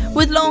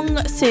 with long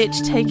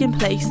search taking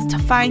place to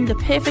find the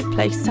perfect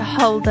place to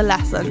hold the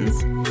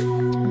lessons.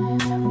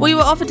 We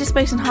were offered a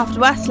space in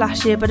Haverfordwest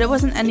last year, but it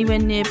wasn't anywhere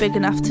near big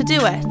enough to do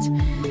it.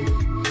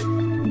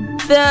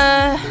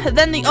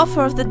 Then the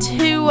offer of the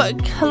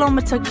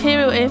 2-kilometre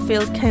Carew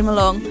Airfield came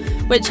along,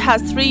 which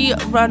has 3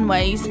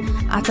 runways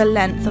at a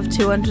length of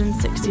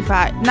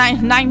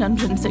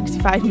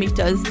 965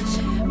 metres,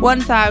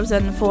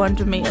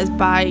 1,400 metres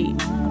by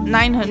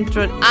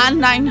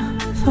 909,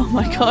 oh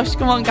my gosh,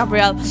 come on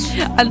Gabrielle,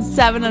 and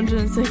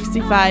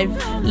 765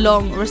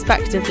 long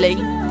respectively.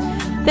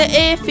 The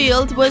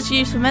airfield was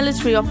used for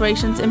military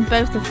operations in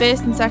both the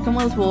First and Second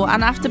World War,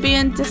 and after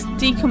being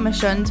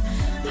decommissioned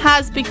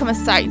has become a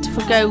site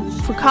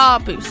for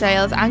car boot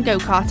sales and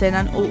go-karting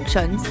and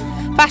auctions.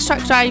 Fast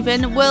Track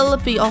Driving will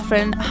be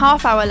offering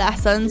half-hour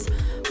lessons,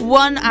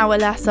 1-hour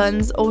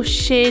lessons or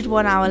shared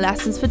 1-hour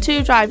lessons for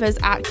 2 drivers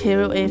at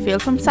Carew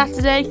Airfield from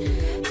Saturday,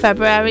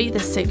 February the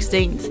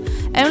 16th.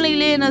 Only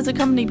learners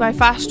accompanied by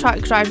Fast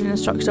Track Driving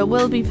instructor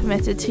will be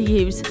permitted to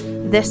use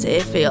this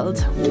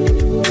airfield.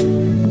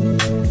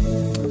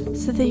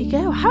 So there you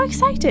go. How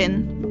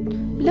exciting.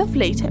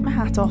 Lovely. Take my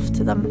hat off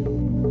to them.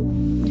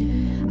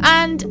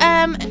 And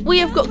we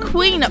have got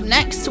Queen up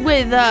next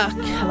with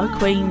Killer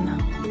Queen.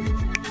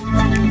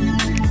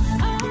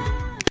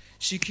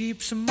 She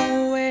keeps a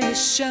Moet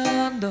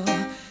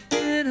Chandon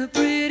in a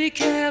pretty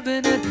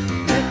cabinet.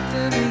 Let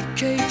them eat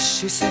cake,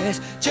 she says,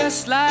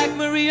 just like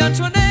Marie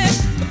Antoinette.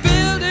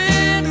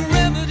 Building a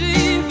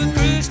remedy for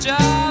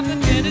Khrushchev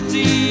and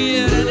Kennedy.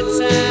 At any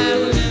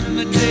time, an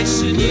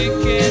invitation you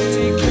can't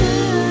decline.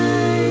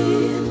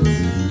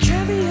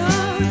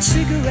 Caviar and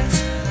cigarettes,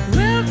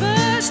 well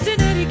versed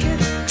in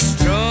etiquette,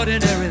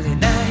 extraordinarily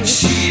nice.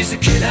 She's a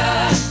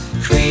killer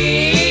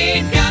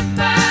queen,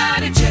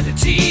 gunpowder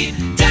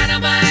gelatine,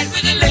 dynamite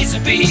with a laser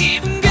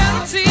beam,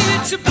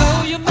 guaranteed to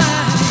blow your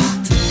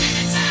mind.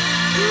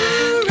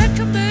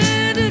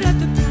 Recommended at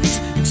the price,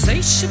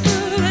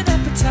 insatiable and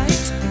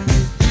appetite.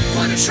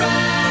 Wanna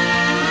try?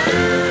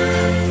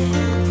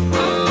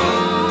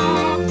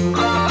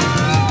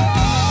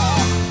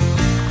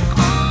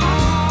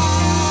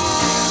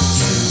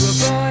 To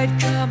avoid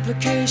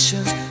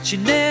complications, she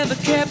never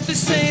kept the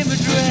same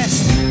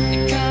address.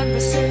 In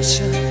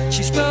conversation,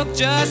 she spoke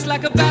just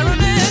like a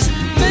baroness.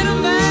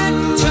 Middleman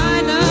from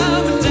China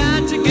went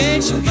down to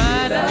gauge your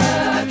mind.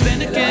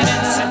 Then again,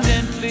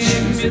 incidentally,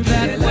 you're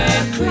that way.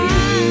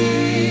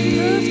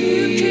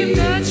 Perfume came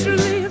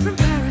naturally from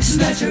Paris.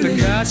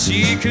 Because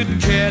she couldn't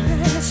care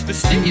less,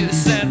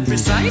 fastidious and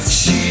precise.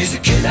 She's a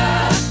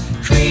killer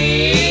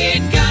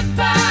queen,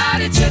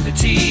 gunpowder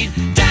gelatine,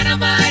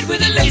 dynamite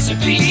with a laser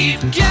beam,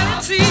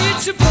 guaranteed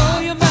to blow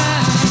your mind.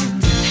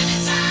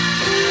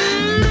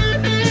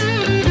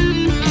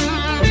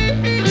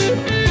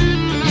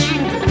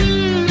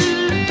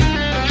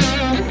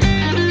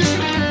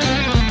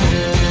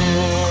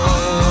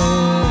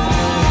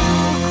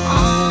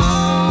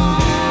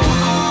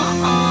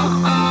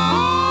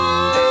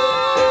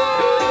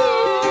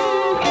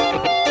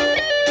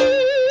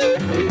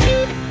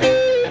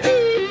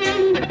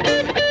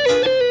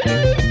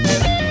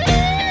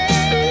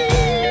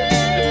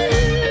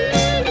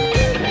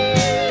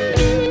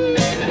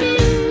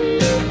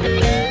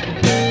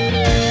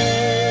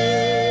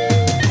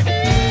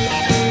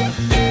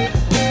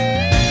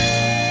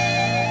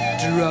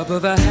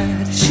 ever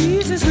had.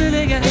 She's as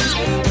willing as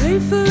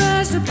playful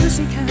as a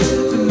pussycat,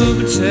 but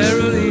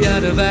momentarily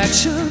out of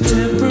action,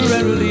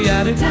 temporarily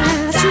out of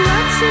gas. You're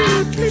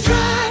absolutely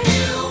dry.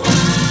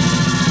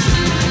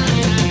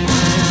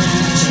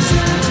 She's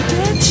out to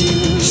get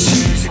you.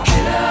 She's a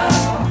killer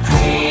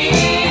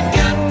queen,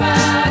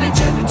 gunpowder,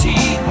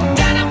 gelatine,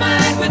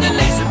 dynamite with a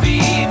laser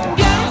beam,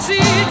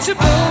 guaranteed to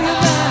blow your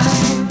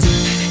mind.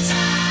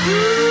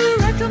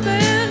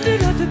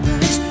 Recommended at the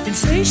price,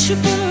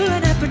 insatiable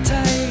and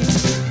appetite.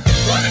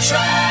 Wanna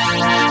try?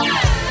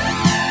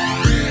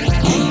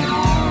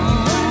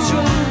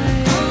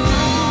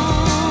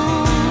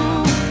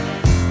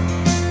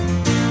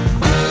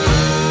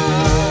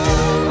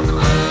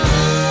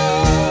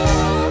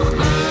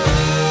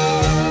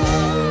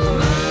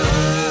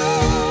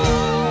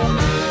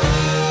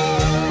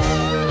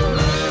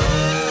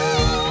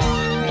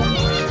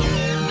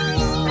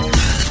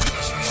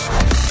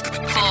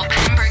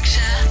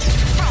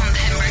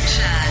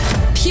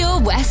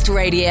 West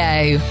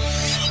Radio.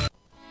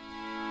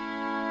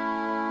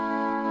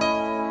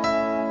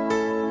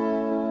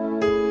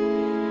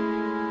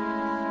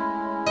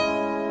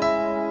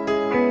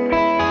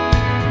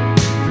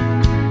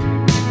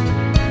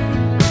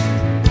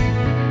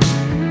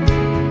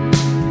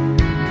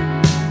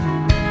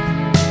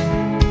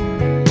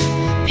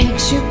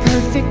 Picture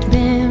perfect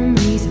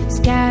memories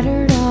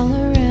scattered all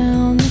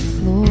around the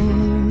floor.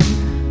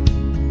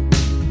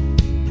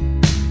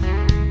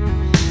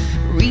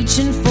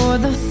 Reaching for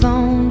the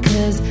phone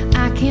 'cause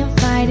I can't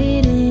fight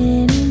it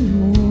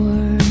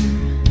anymore.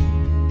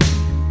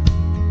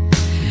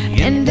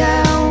 And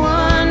I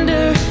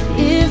wonder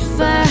if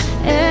I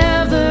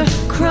ever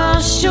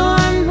cross your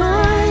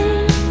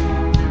mind.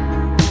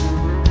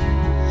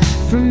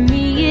 For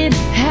me it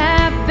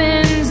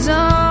happens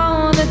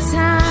all the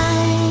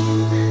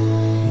time.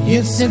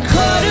 It's a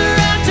quarter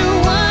after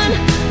one,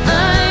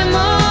 I'm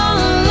all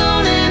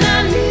alone and I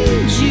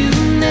need you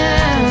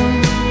now.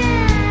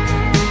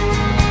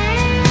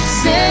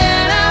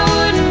 Said I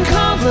wouldn't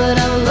call, but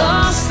I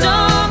lost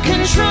all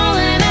control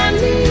and I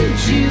need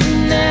you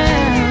now.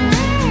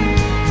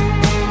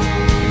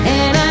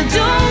 And I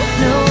don't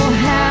know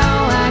how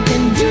I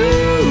can do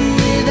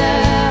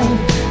without.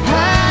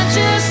 I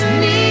just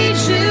need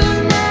you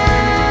now.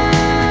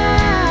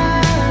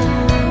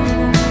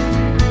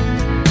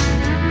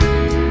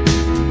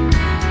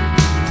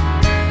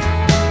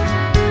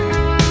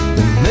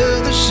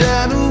 Another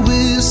shot of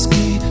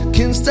whiskey,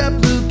 can't stop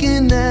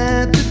looking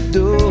at the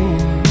door.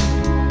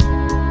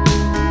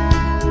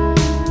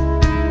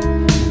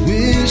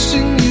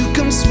 Wishing you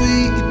come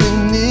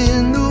sweeping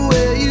in the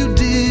way you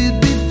did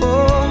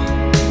before.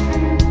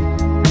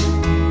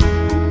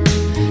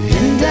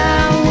 And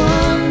I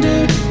wonder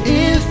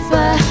if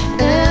I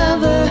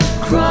ever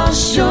cross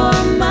your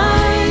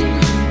mind.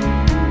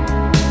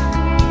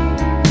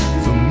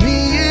 For me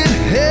it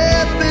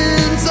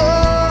happens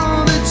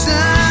all the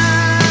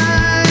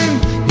time.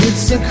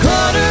 It's a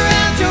quarter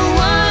after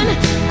one,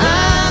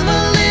 I'm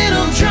a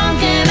little drunk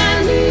and I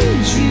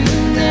need you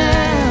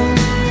now.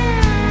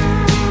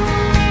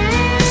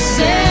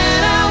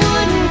 Said I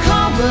wouldn't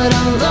call, but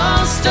I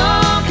lost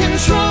all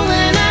control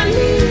and I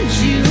need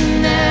you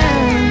now.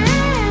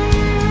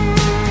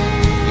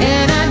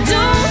 And I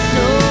don't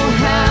know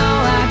how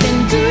I can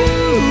do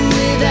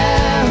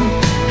without.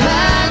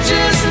 I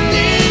just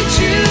need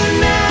you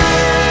now.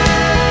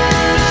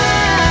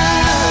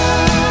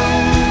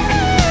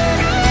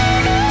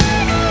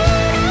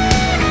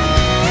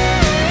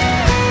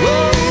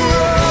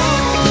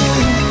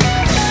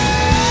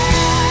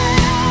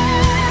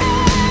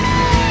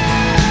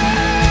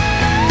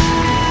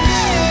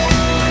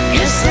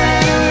 Guess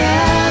I'd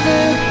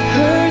rather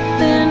hurt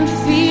than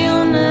feel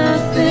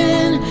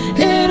nothing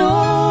at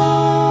all.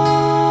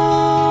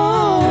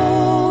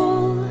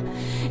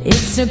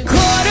 It's a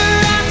quarter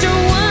after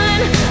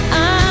one,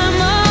 I'm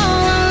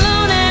all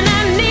alone and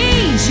I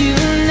need you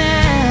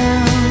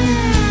now.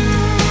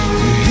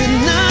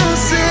 And I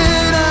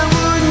said I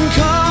wouldn't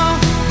call,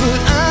 but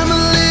I'm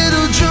a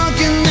little drunk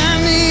and I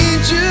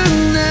need you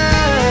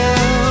now.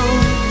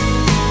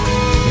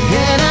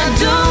 And I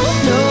don't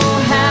know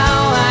how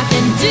I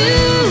can do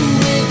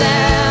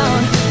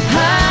without.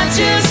 I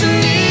just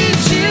need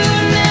you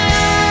now.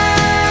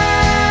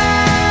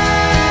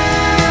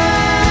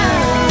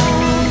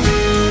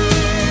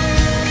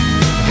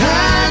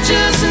 I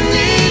just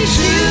need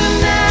you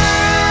now.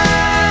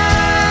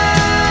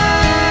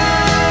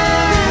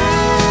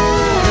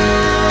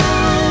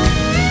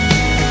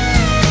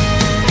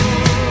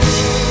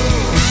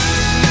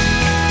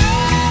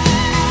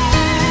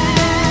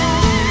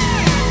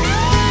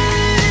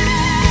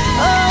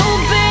 Oh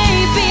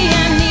baby,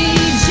 I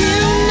need you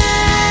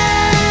now.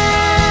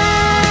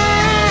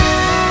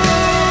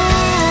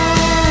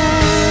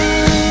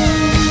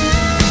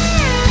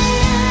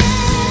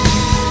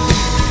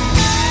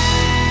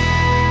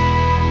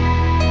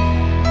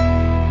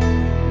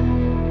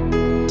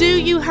 Do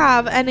you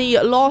have any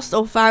lost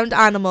or found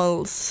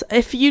animals?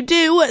 If you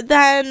do,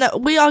 then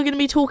we are going to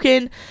be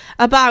talking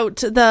about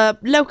the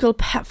local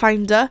pet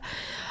finder.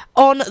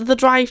 on the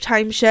Drive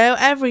Time show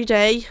every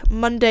day,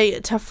 Monday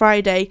to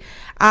Friday,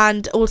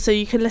 and also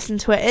you can listen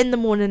to it in the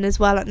morning as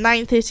well at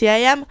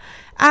 9:30am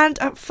and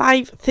at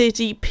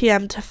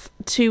 5:30pm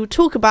to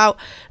talk about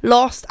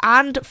lost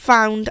and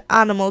found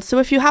animals. So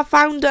if you have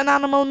found an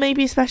animal,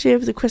 maybe especially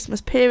over the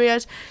Christmas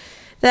period,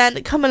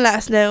 then come and let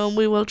us know and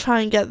we will try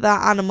and get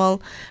that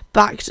animal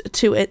back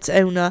to its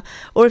owner.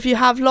 Or if you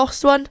have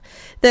lost one,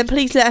 then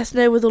please let us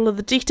know with all of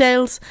the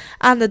details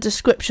and the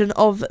description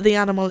of the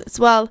animal as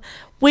well.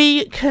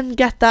 We can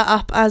get that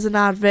up as an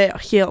advert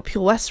here at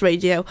Pure West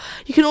Radio.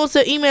 You can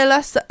also email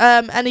us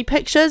any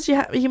pictures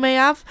you may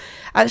have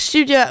at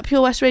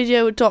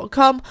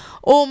studio@purewestradio.com,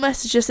 or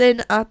message us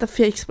in at the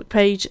Facebook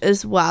page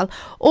as well,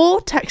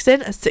 or text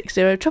in at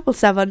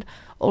 60777.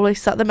 Always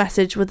start the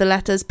message with the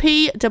letters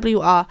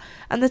PWR,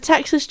 and the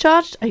text is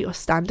charged at your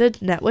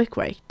standard network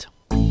rate.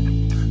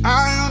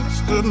 I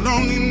understood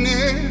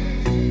loneliness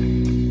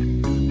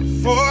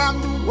before I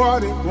knew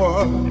what it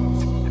was.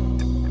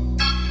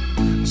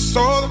 I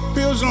saw the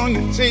pills on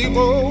your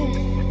table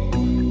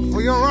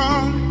for your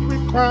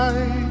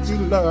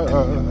unrequited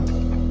love.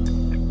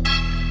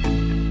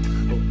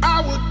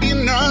 I would be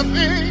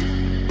nothing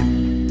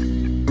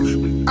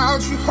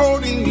without you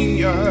holding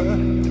me up.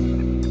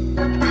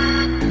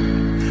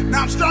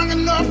 Now I'm strong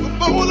enough for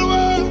both of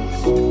us,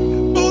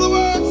 both of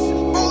us,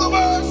 both of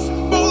us,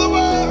 both of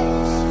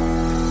us.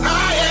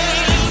 I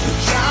am a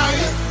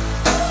giant.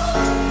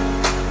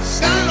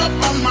 Stand up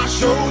on my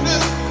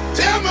shoulders.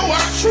 Tell me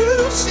what you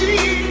see.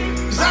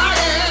 'Cause I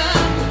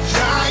am a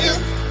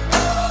giant.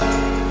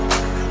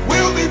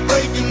 We'll be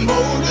breaking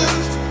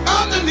boulders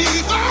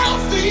underneath our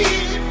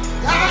feet.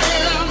 I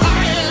am a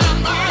giant.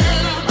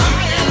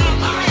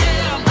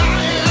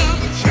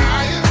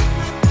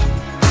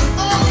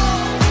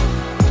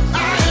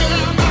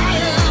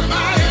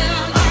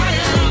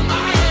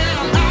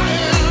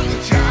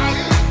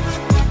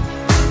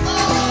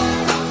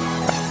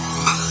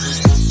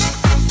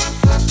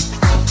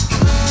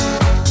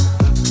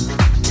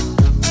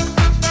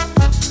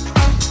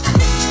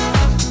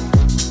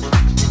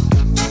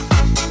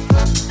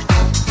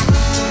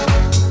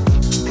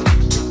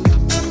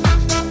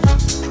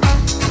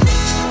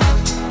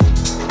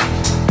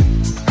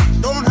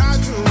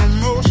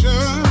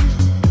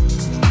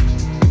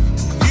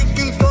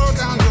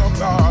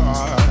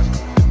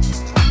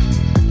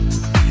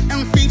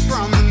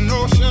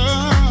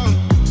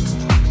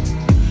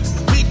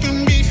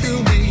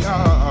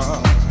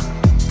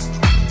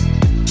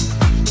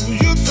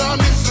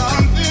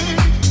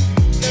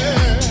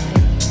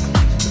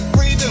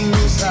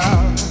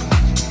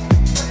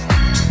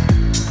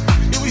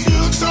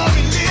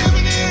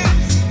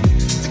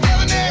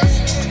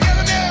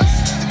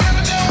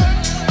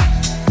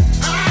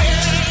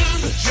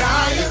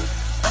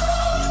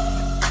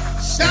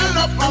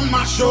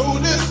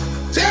 Shoulders,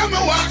 tell me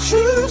what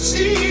you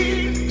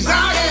see. 'Cause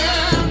I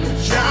am a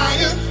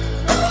giant.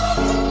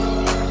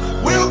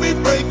 We'll be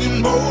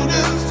breaking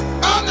boulders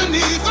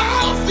underneath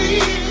our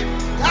feet.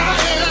 I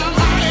am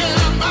a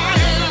giant.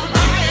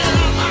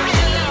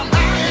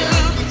 I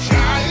am a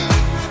giant.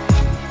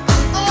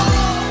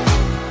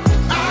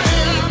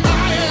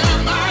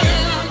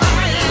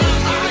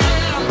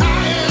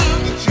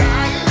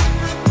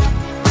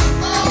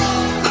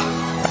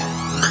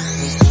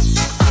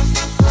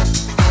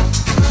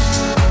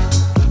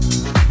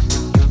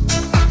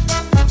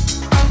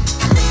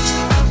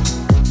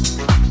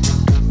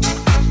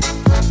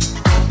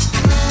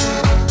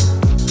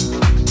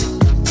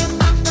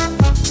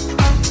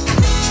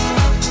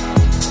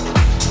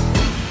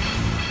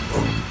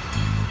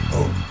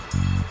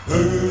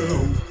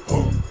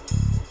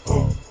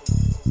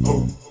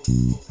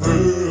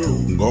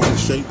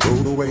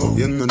 Roll away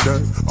in the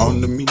dirt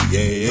under me,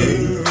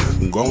 yeah.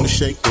 I'm gonna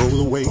shake,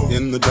 roll away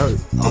in the dirt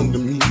under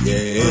me,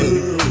 yeah.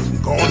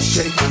 I'm gonna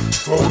shake,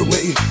 throw it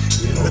away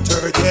in the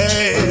dirt,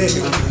 yeah.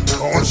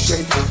 I'm gonna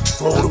shake,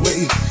 throw it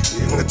away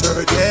in the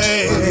dirt,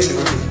 yeah.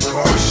 I'm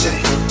gonna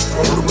shake,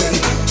 throw it away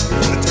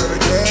in the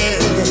dirt,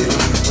 yeah.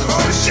 I'm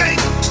gonna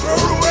shake, throw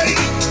it away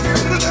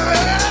in the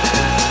dirt.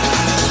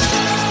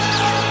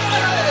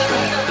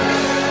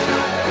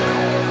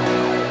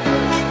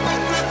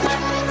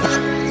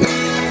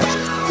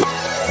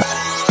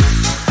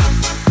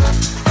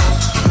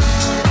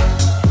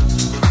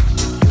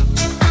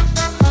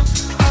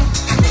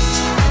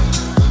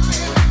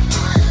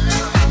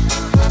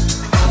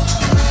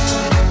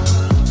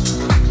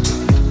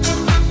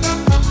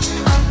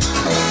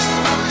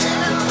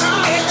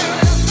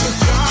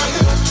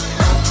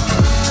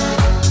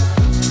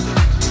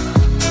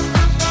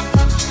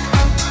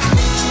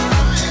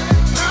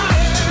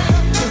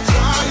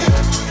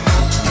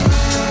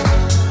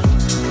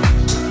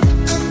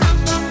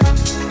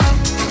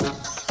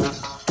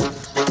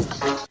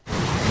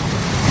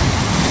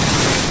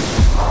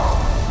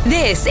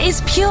 This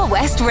is Pure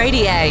West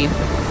Radio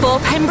for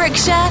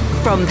Pembrokeshire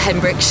from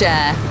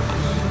Pembrokeshire.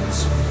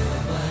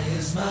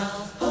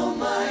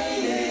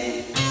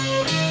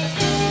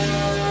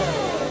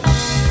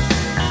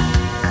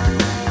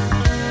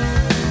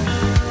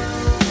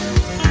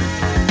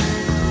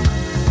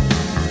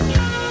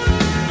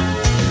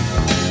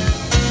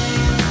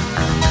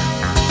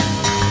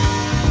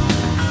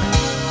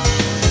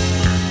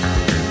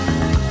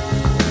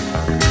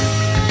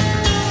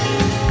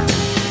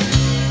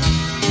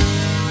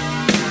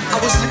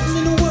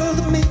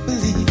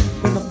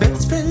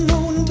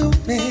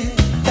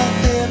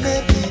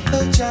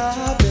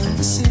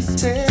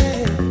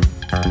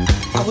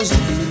 was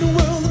living in a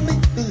world of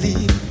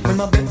make-believe when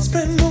my best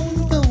friend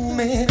told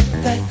me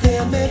that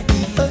there may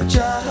be a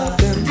job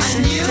in the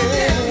city. You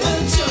never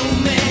told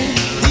me.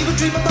 He would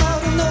dream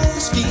about another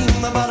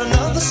scheme, about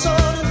another sort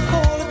of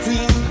cola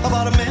cream,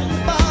 about a man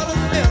about a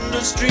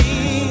vendor's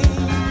dream.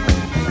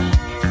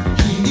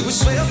 He would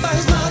swear by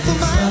his mouth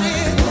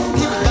almighty. He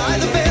would buy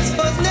the best,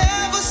 but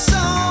never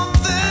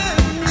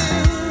something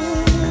new.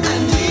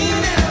 And he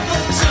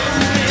never told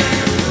me.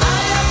 I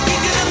have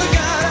giggling in the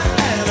gutter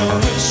and I'm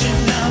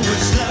wishing I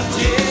was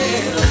lucky.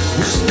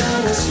 Wishing I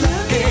was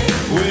lucky.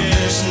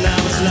 Wishing I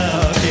was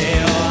lucky.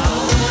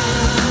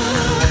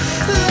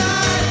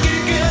 Like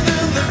giggling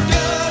in the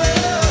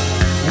gutter.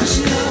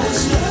 Wishing I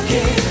was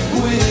lucky.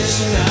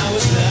 Wishing I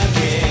was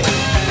lucky.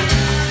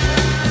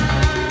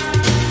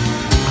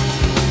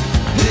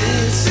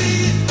 It's the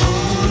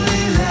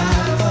only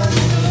life I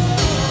know.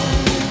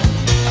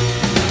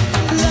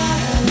 La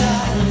la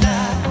la,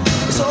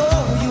 it's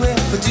all you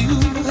ever do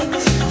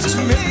to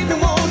make me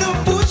wanna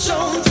push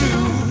on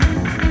through.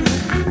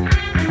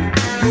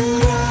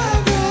 Cry,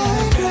 cry,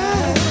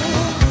 cry,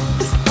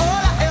 it's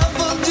all I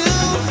ever do.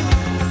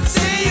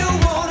 Say you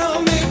wanna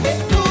make me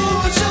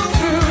push on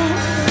through.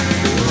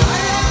 I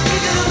am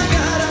giggling in the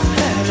gutter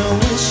and I'm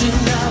wishing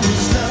I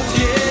was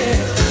lucky.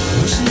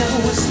 Wishing I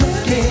was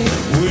lucky.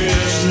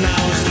 Wishing I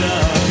was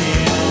lucky.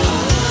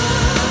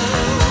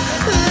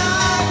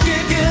 Like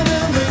giggling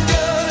in the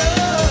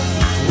gutter.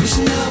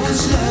 Wishing I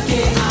was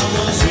lucky. I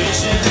was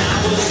wishing I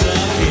was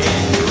lucky.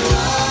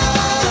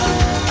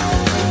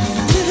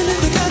 Living in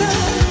the gutter.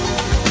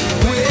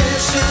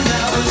 Wishing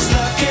I was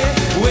lucky.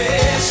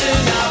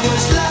 Wishing I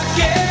was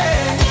lucky.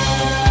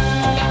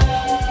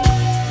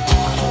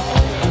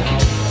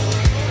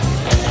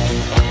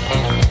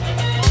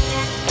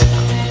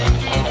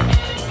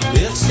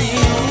 It's the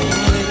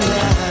only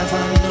life I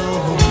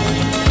know.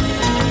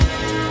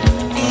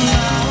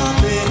 My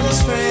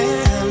best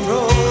friend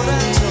wrote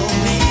and told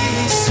me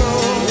so.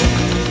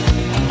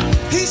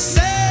 He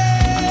said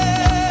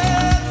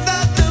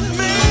that the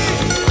man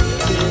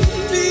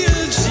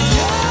is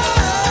young in the city.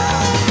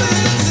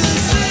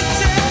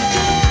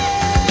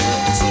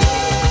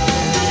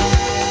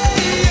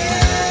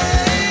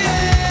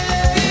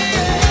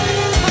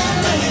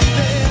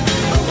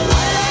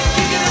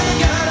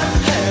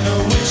 And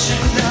I'm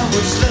wishing I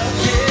was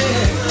lucky.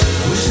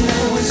 Wishing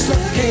I was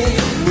lucky.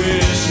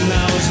 Wishing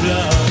I was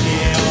lucky.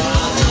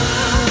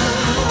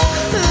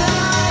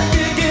 Like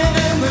giggling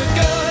in the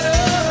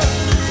gutter.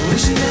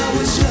 Wishing I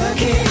was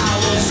lucky. I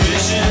was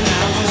wishing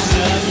I was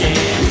lucky.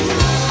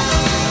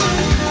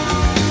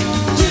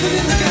 Living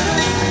in the gutter.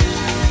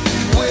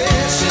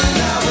 Wishing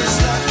I was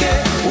lucky.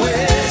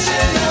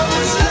 Wishing I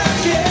was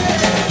lucky.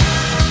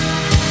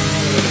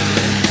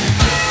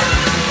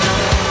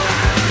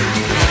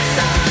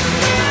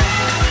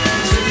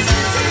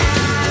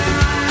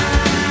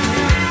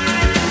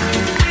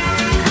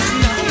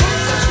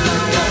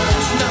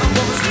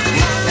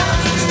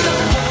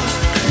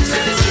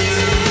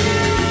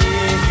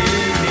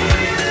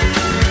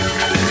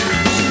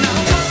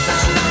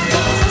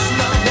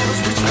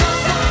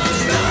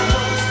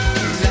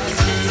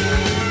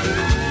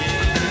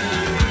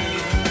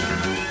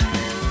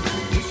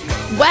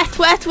 Wet,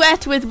 wet,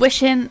 wet with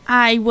Wishing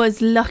I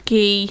Was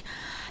Lucky.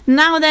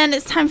 Now then,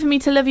 it's time for me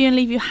to love you and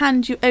leave you,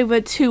 hand you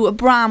over to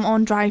Bram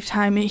on Drive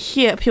Time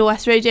here at Pure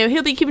West Radio.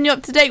 He'll be keeping you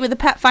up to date with the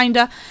Pet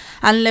Finder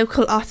and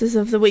Local Artist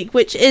of the Week,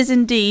 which is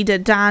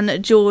indeed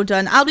Dan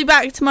Jordan. I'll be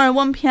back tomorrow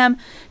 1pm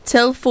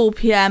till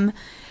 4pm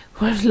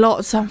with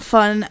lots of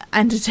fun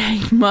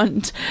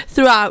entertainment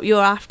throughout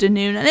your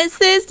afternoon. And it's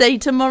Thursday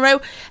tomorrow.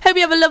 Hope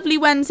you have a lovely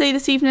Wednesday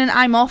this evening.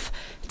 I'm off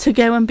to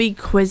go and be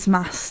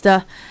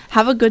Quizmaster.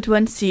 Have a good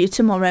one. See you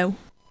tomorrow.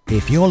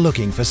 If you're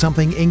looking for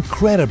something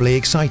incredibly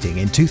exciting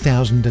in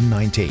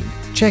 2019,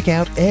 check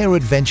out Air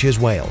Adventures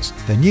Wales,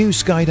 the new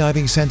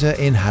skydiving centre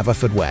in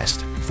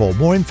Haverfordwest. For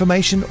more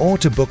information or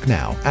to book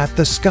now at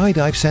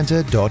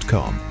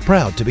theskydivecentre.com.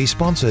 Proud to be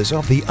sponsors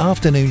of the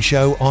afternoon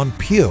show on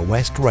Pure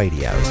West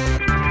Radio.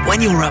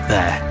 When you're up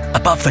there,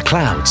 above the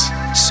clouds,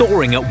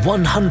 soaring at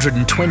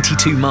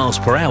 122 miles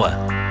per hour,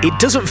 it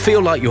doesn't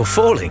feel like you're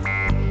falling.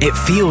 It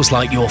feels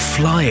like you're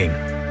flying.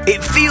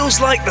 It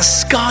feels like the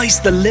sky's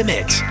the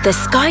limit. The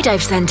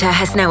Skydive Centre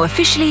has now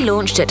officially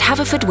launched at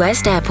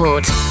Haverfordwest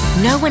Airport.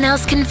 No one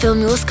else can film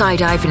your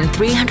skydive in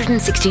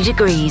 360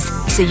 degrees,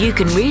 so you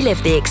can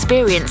relive the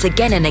experience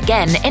again and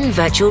again in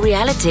virtual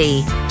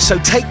reality. So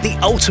take the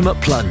ultimate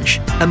plunge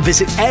and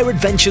visit Air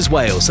Adventures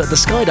Wales at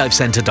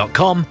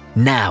theskydivecentre.com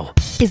now.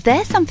 Is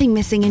there something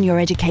missing in your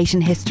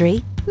education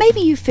history? Maybe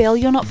you feel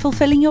you're not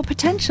fulfilling your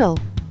potential.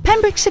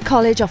 Pembrokeshire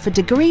College offer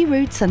degree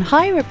routes and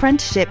higher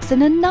apprenticeships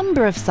in a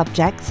number of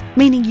subjects,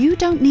 meaning you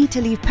don't need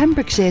to leave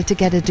Pembrokeshire to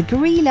get a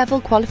degree-level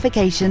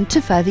qualification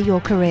to further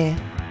your career.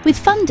 With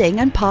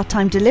funding and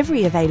part-time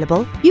delivery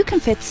available, you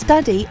can fit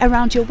study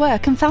around your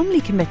work and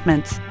family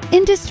commitments.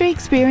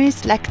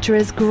 Industry-experienced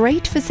lecturers,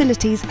 great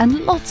facilities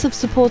and lots of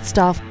support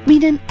staff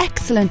mean an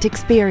excellent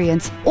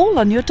experience, all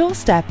on your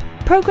doorstep.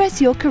 Progress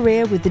your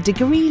career with a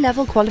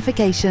degree-level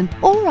qualification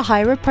or a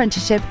higher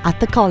apprenticeship at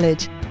the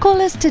college. Call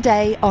us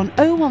today on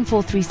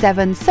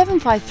 01437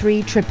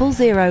 753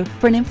 000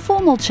 for an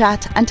informal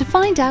chat and to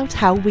find out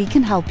how we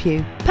can help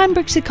you.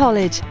 Pembrokeshire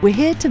College, we're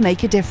here to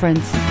make a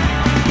difference.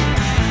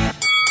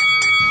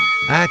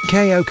 At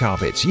KO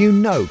Carpets, you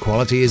know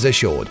quality is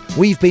assured.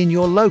 We've been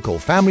your local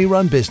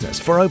family-run business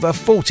for over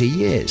 40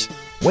 years.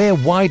 We're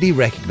widely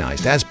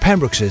recognised as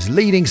Pembrokeshire's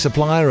leading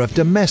supplier of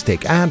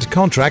domestic and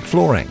contract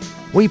flooring.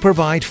 We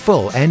provide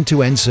full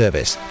end-to-end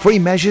service, free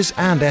measures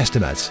and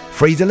estimates,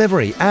 free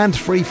delivery and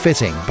free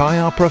fitting by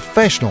our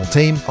professional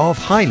team of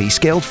highly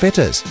skilled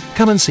fitters.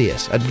 Come and see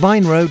us at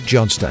Vine Road,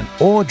 Johnston,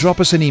 or drop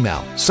us an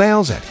email,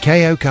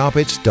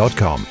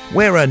 sales@kocarpets.com.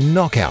 We're a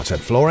knockout at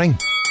flooring.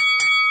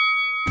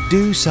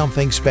 Do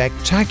something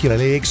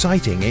spectacularly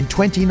exciting in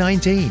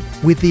 2019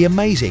 with the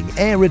amazing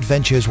Air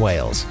Adventures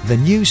Wales, the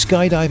new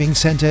skydiving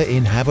centre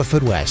in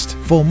Haverfordwest.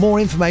 For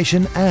more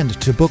information and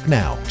to book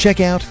now,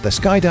 check out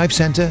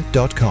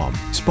theskydivecentre.com.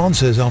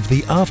 Sponsors of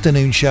the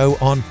afternoon show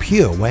on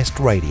Pure West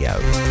Radio.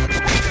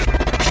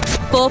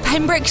 For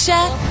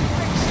Pembrokeshire,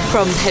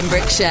 from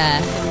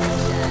Pembrokeshire,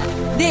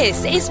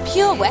 this is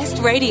Pure West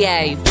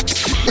Radio.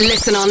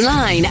 Listen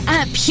online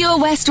at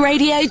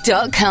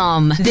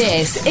purewestradio.com.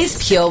 This is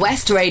Pure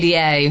West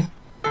Radio.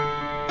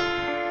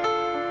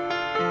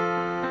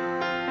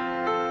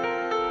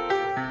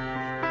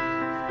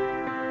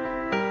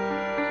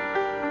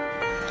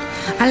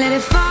 I let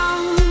it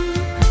fall,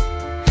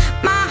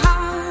 my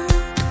heart,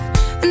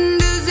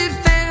 and as it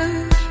fell,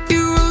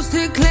 you rose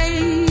to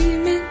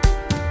claim it.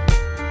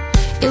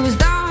 It was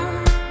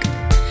dark,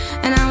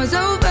 and I was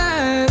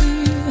over,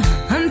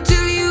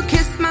 until you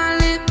kissed my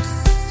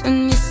lips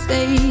and you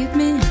saved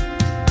me.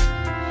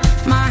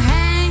 My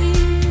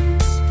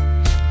hands,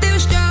 they were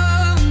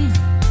strong,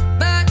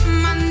 but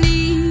my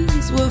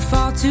knees were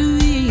far too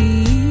weak.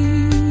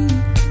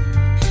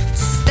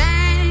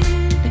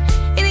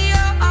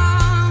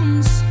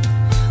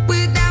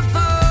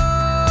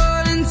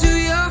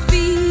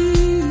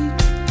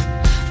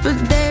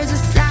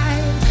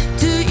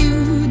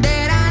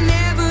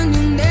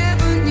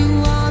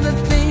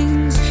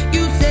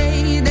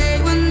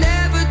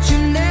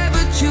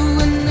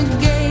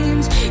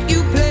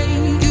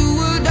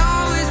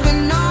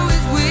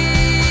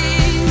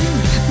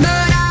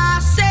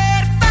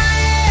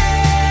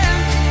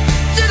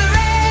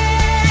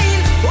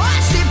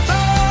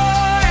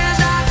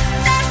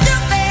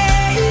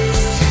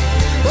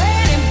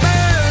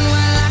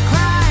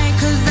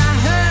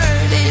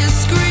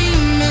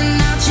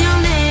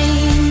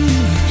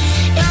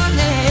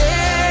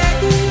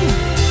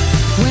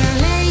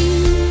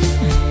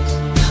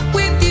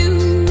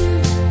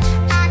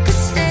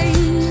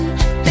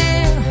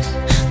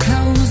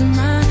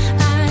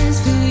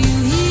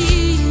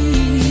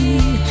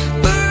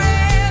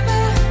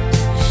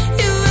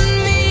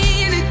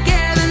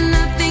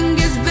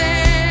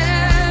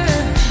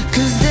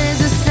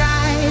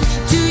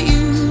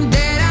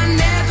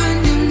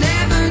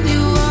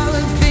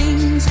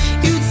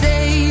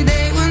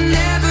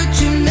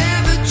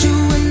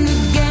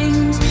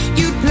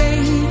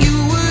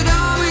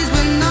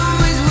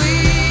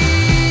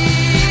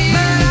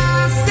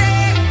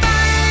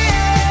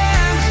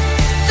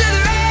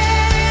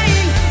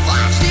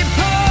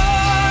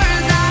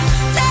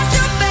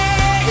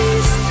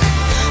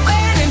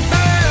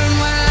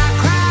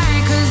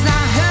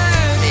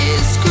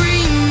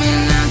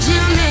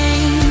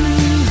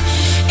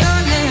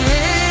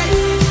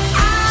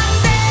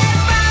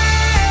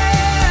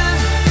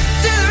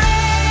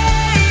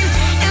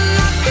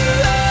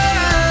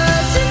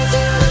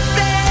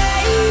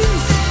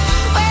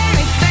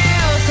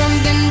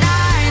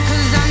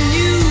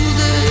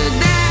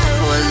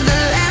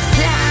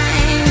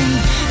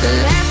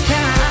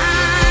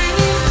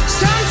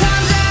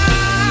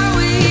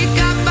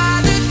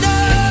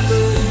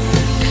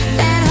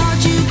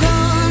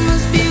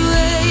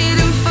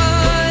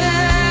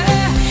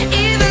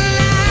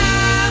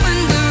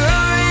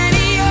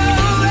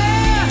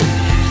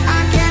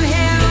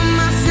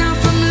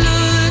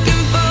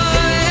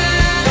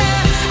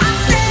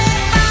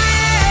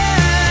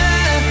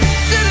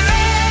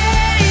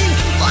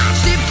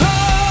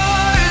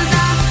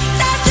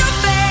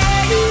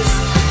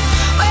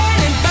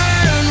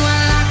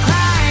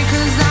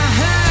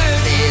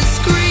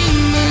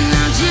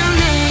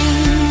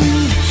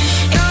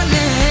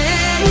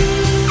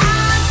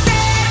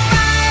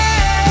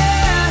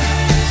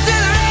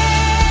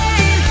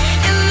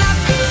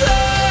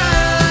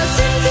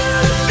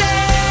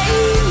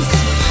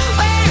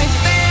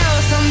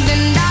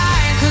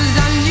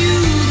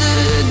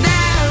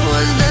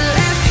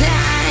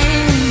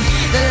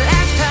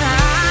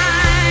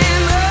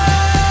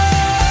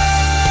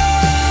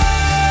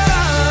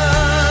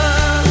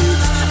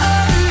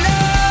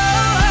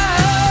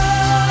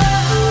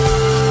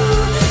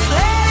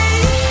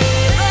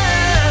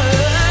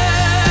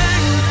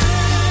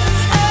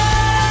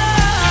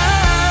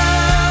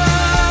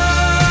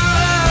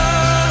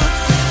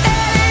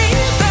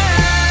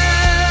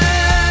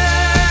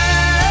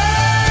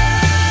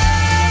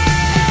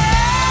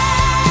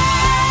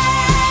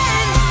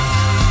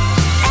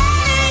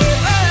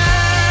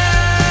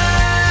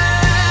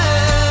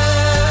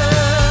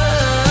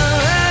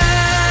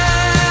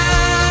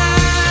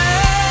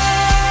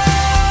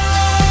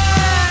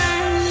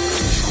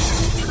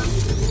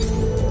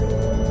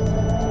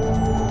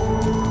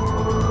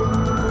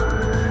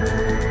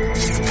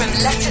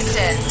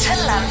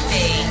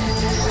 Sandy.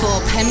 For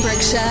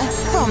Pembrokeshire,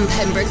 from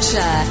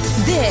Pembrokeshire,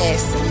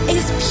 this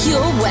is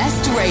Pure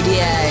West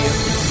Radio.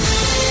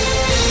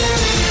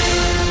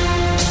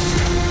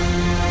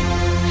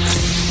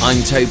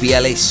 I'm Toby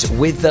Ellis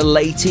with the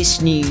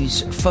latest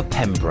news for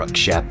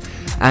Pembrokeshire.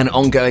 An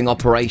ongoing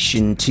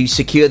operation to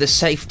secure the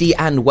safety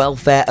and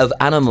welfare of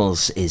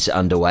animals is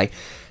underway.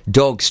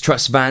 Dogs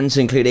Trust vans,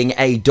 including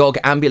a dog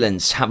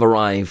ambulance, have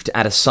arrived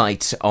at a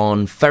site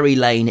on Ferry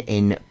Lane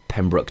in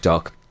Pembroke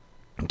Dock.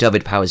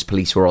 Dyfed-Powys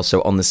Police were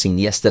also on the scene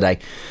yesterday.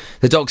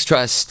 The Dogs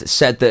Trust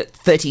said that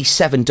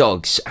 37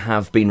 dogs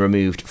have been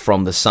removed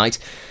from the site.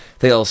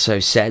 They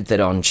also said that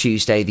on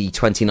Tuesday, the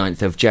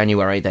 29th of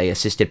January, they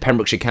assisted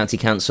Pembrokeshire County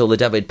Council, the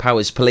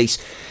Dyfed-Powys Police,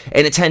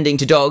 in attending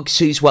to dogs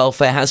whose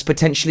welfare has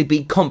potentially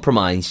been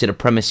compromised at a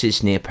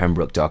premises near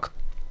Pembroke Dock.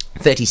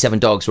 37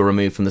 dogs were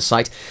removed from the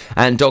site,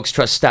 and Dogs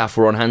Trust staff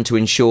were on hand to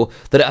ensure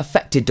that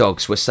affected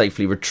dogs were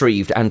safely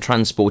retrieved and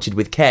transported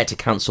with care to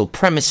council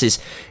premises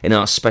in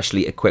our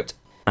specially equipped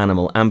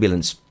animal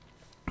ambulance.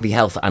 The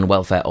health and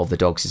welfare of the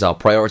dogs is our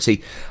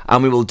priority,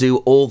 and we will do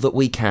all that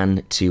we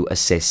can to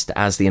assist.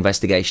 As the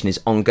investigation is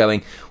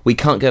ongoing, we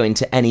can't go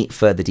into any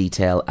further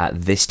detail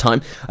at this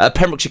time.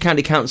 Pembrokeshire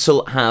County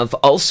Council have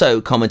also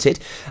commented,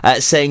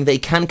 saying they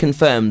can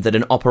confirm that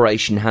an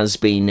operation has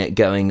been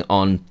going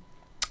on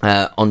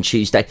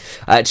Tuesday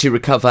to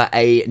recover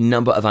a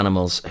number of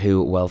animals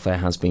whose welfare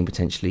has been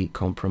potentially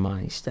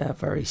compromised.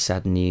 Very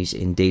sad news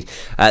indeed.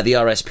 The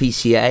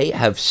RSPCA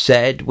have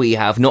said, we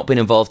have not been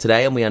involved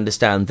today and we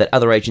understand that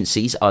other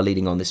agencies are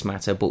leading on this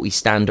matter, but we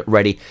stand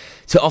ready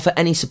to offer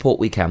any support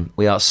we can.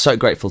 We are so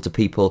grateful to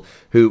people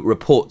who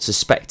report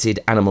suspected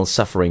animal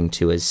suffering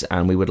to us,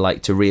 and we would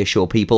like to reassure people